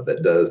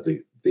that does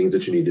the things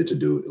that you needed to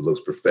do. It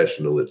looks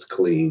professional, it's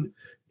clean,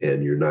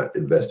 and you're not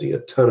investing a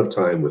ton of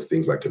time with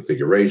things like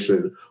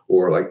configuration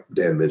or, like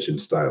Dan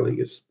mentioned, styling.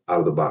 It's out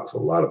of the box, a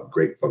lot of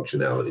great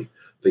functionality.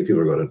 I think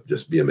people are going to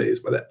just be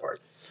amazed by that part.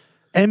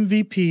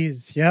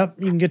 MVPs. Yep.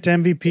 You can get to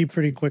MVP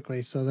pretty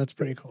quickly. So that's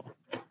pretty cool.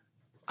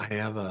 I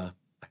have a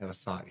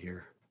thought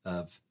here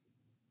of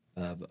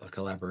a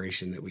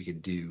collaboration that we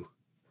could do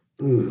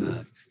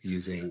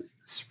using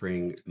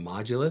Spring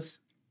Modulith,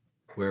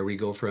 where we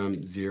go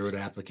from zero to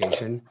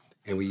application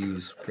and we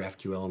use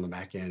GraphQL on the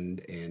back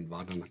end and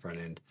Vaadin on the front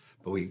end,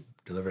 but we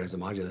deliver it as a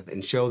Modulith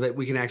and show that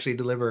we can actually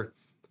deliver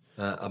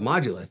a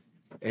Modulith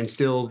and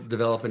still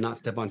develop and not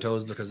step on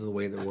toes because of the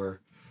way that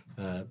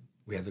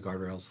we have the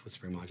guardrails with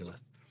Spring Modulith.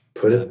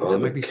 Put it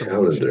on the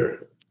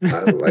calendar. I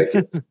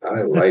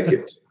like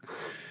it.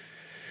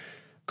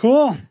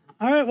 Cool.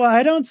 All right. Well,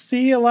 I don't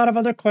see a lot of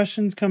other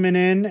questions coming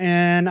in,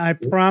 and I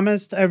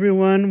promised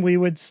everyone we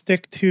would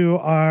stick to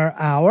our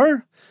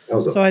hour. That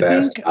was a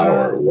fast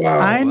hour. Wow.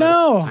 I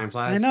know. Time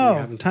flies.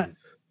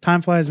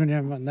 Time flies when you're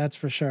having fun. That's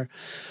for sure.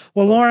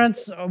 Well,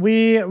 Lawrence,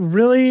 we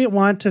really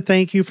want to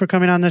thank you for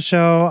coming on the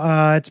show.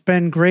 It's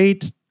been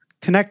great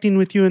connecting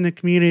with you in the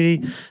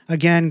community.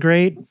 Again,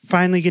 great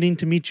finally getting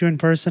to meet you in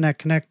person at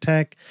Connect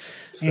Tech.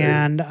 Same.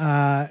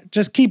 And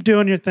just keep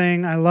doing your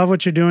thing. I love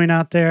what you're doing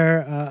out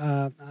there.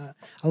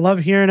 I love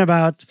hearing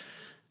about,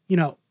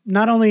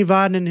 not only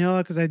Vaadin and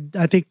Hilla, because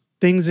I think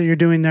things that you're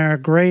doing there are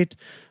great,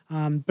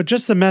 but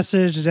just the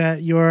message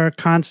that you're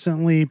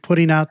constantly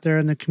putting out there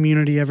in the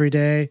community every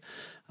day.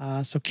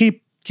 So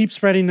keep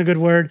spreading the good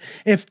word.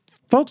 If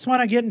folks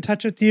want to get in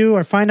touch with you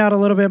or find out a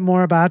little bit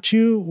more about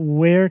you,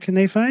 where can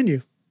they find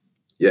you?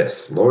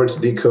 Yes, Lawrence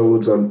D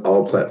Codes on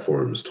all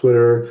platforms,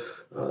 Twitter,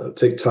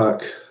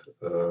 TikTok.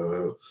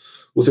 We'll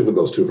stick with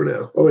those two for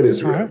now. Oh, and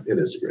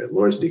Instagram. Right.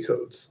 Lawrence D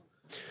Codes.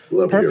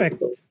 Love to hear from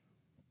folks.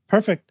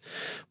 Perfect.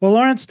 Well,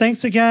 Lawrence,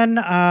 thanks again.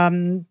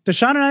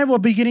 DaShaun and I will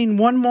be getting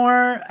one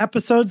more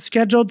episode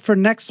scheduled for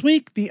next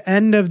week, the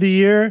end of the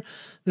year.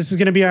 This is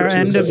going to be our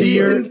end of the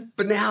year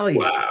finale.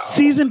 Wow.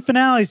 Season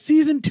finale,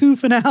 season 2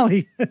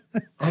 finale.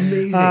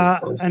 Amazing.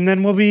 And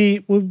then we'll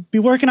be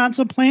working on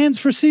some plans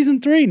for season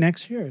 3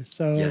 next year.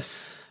 So yes.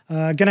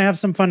 Gonna have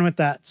some fun with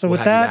that. So we'll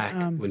with that,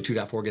 when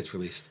 2.4 gets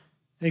released.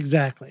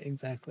 Exactly.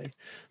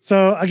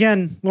 So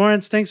again,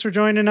 Lawrence, thanks for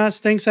joining us.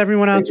 Thanks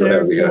everyone out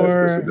there for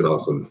this has been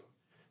awesome.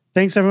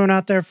 Thanks everyone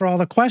out there for all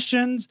the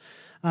questions.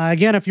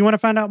 Again, if you want to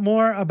find out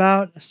more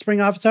about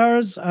Spring Office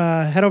Hours,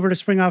 head over to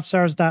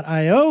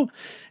springofficehours.io,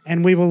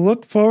 and we will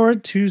look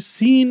forward to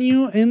seeing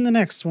you in the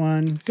next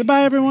one.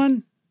 Goodbye,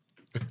 everyone.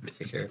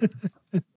 Take care.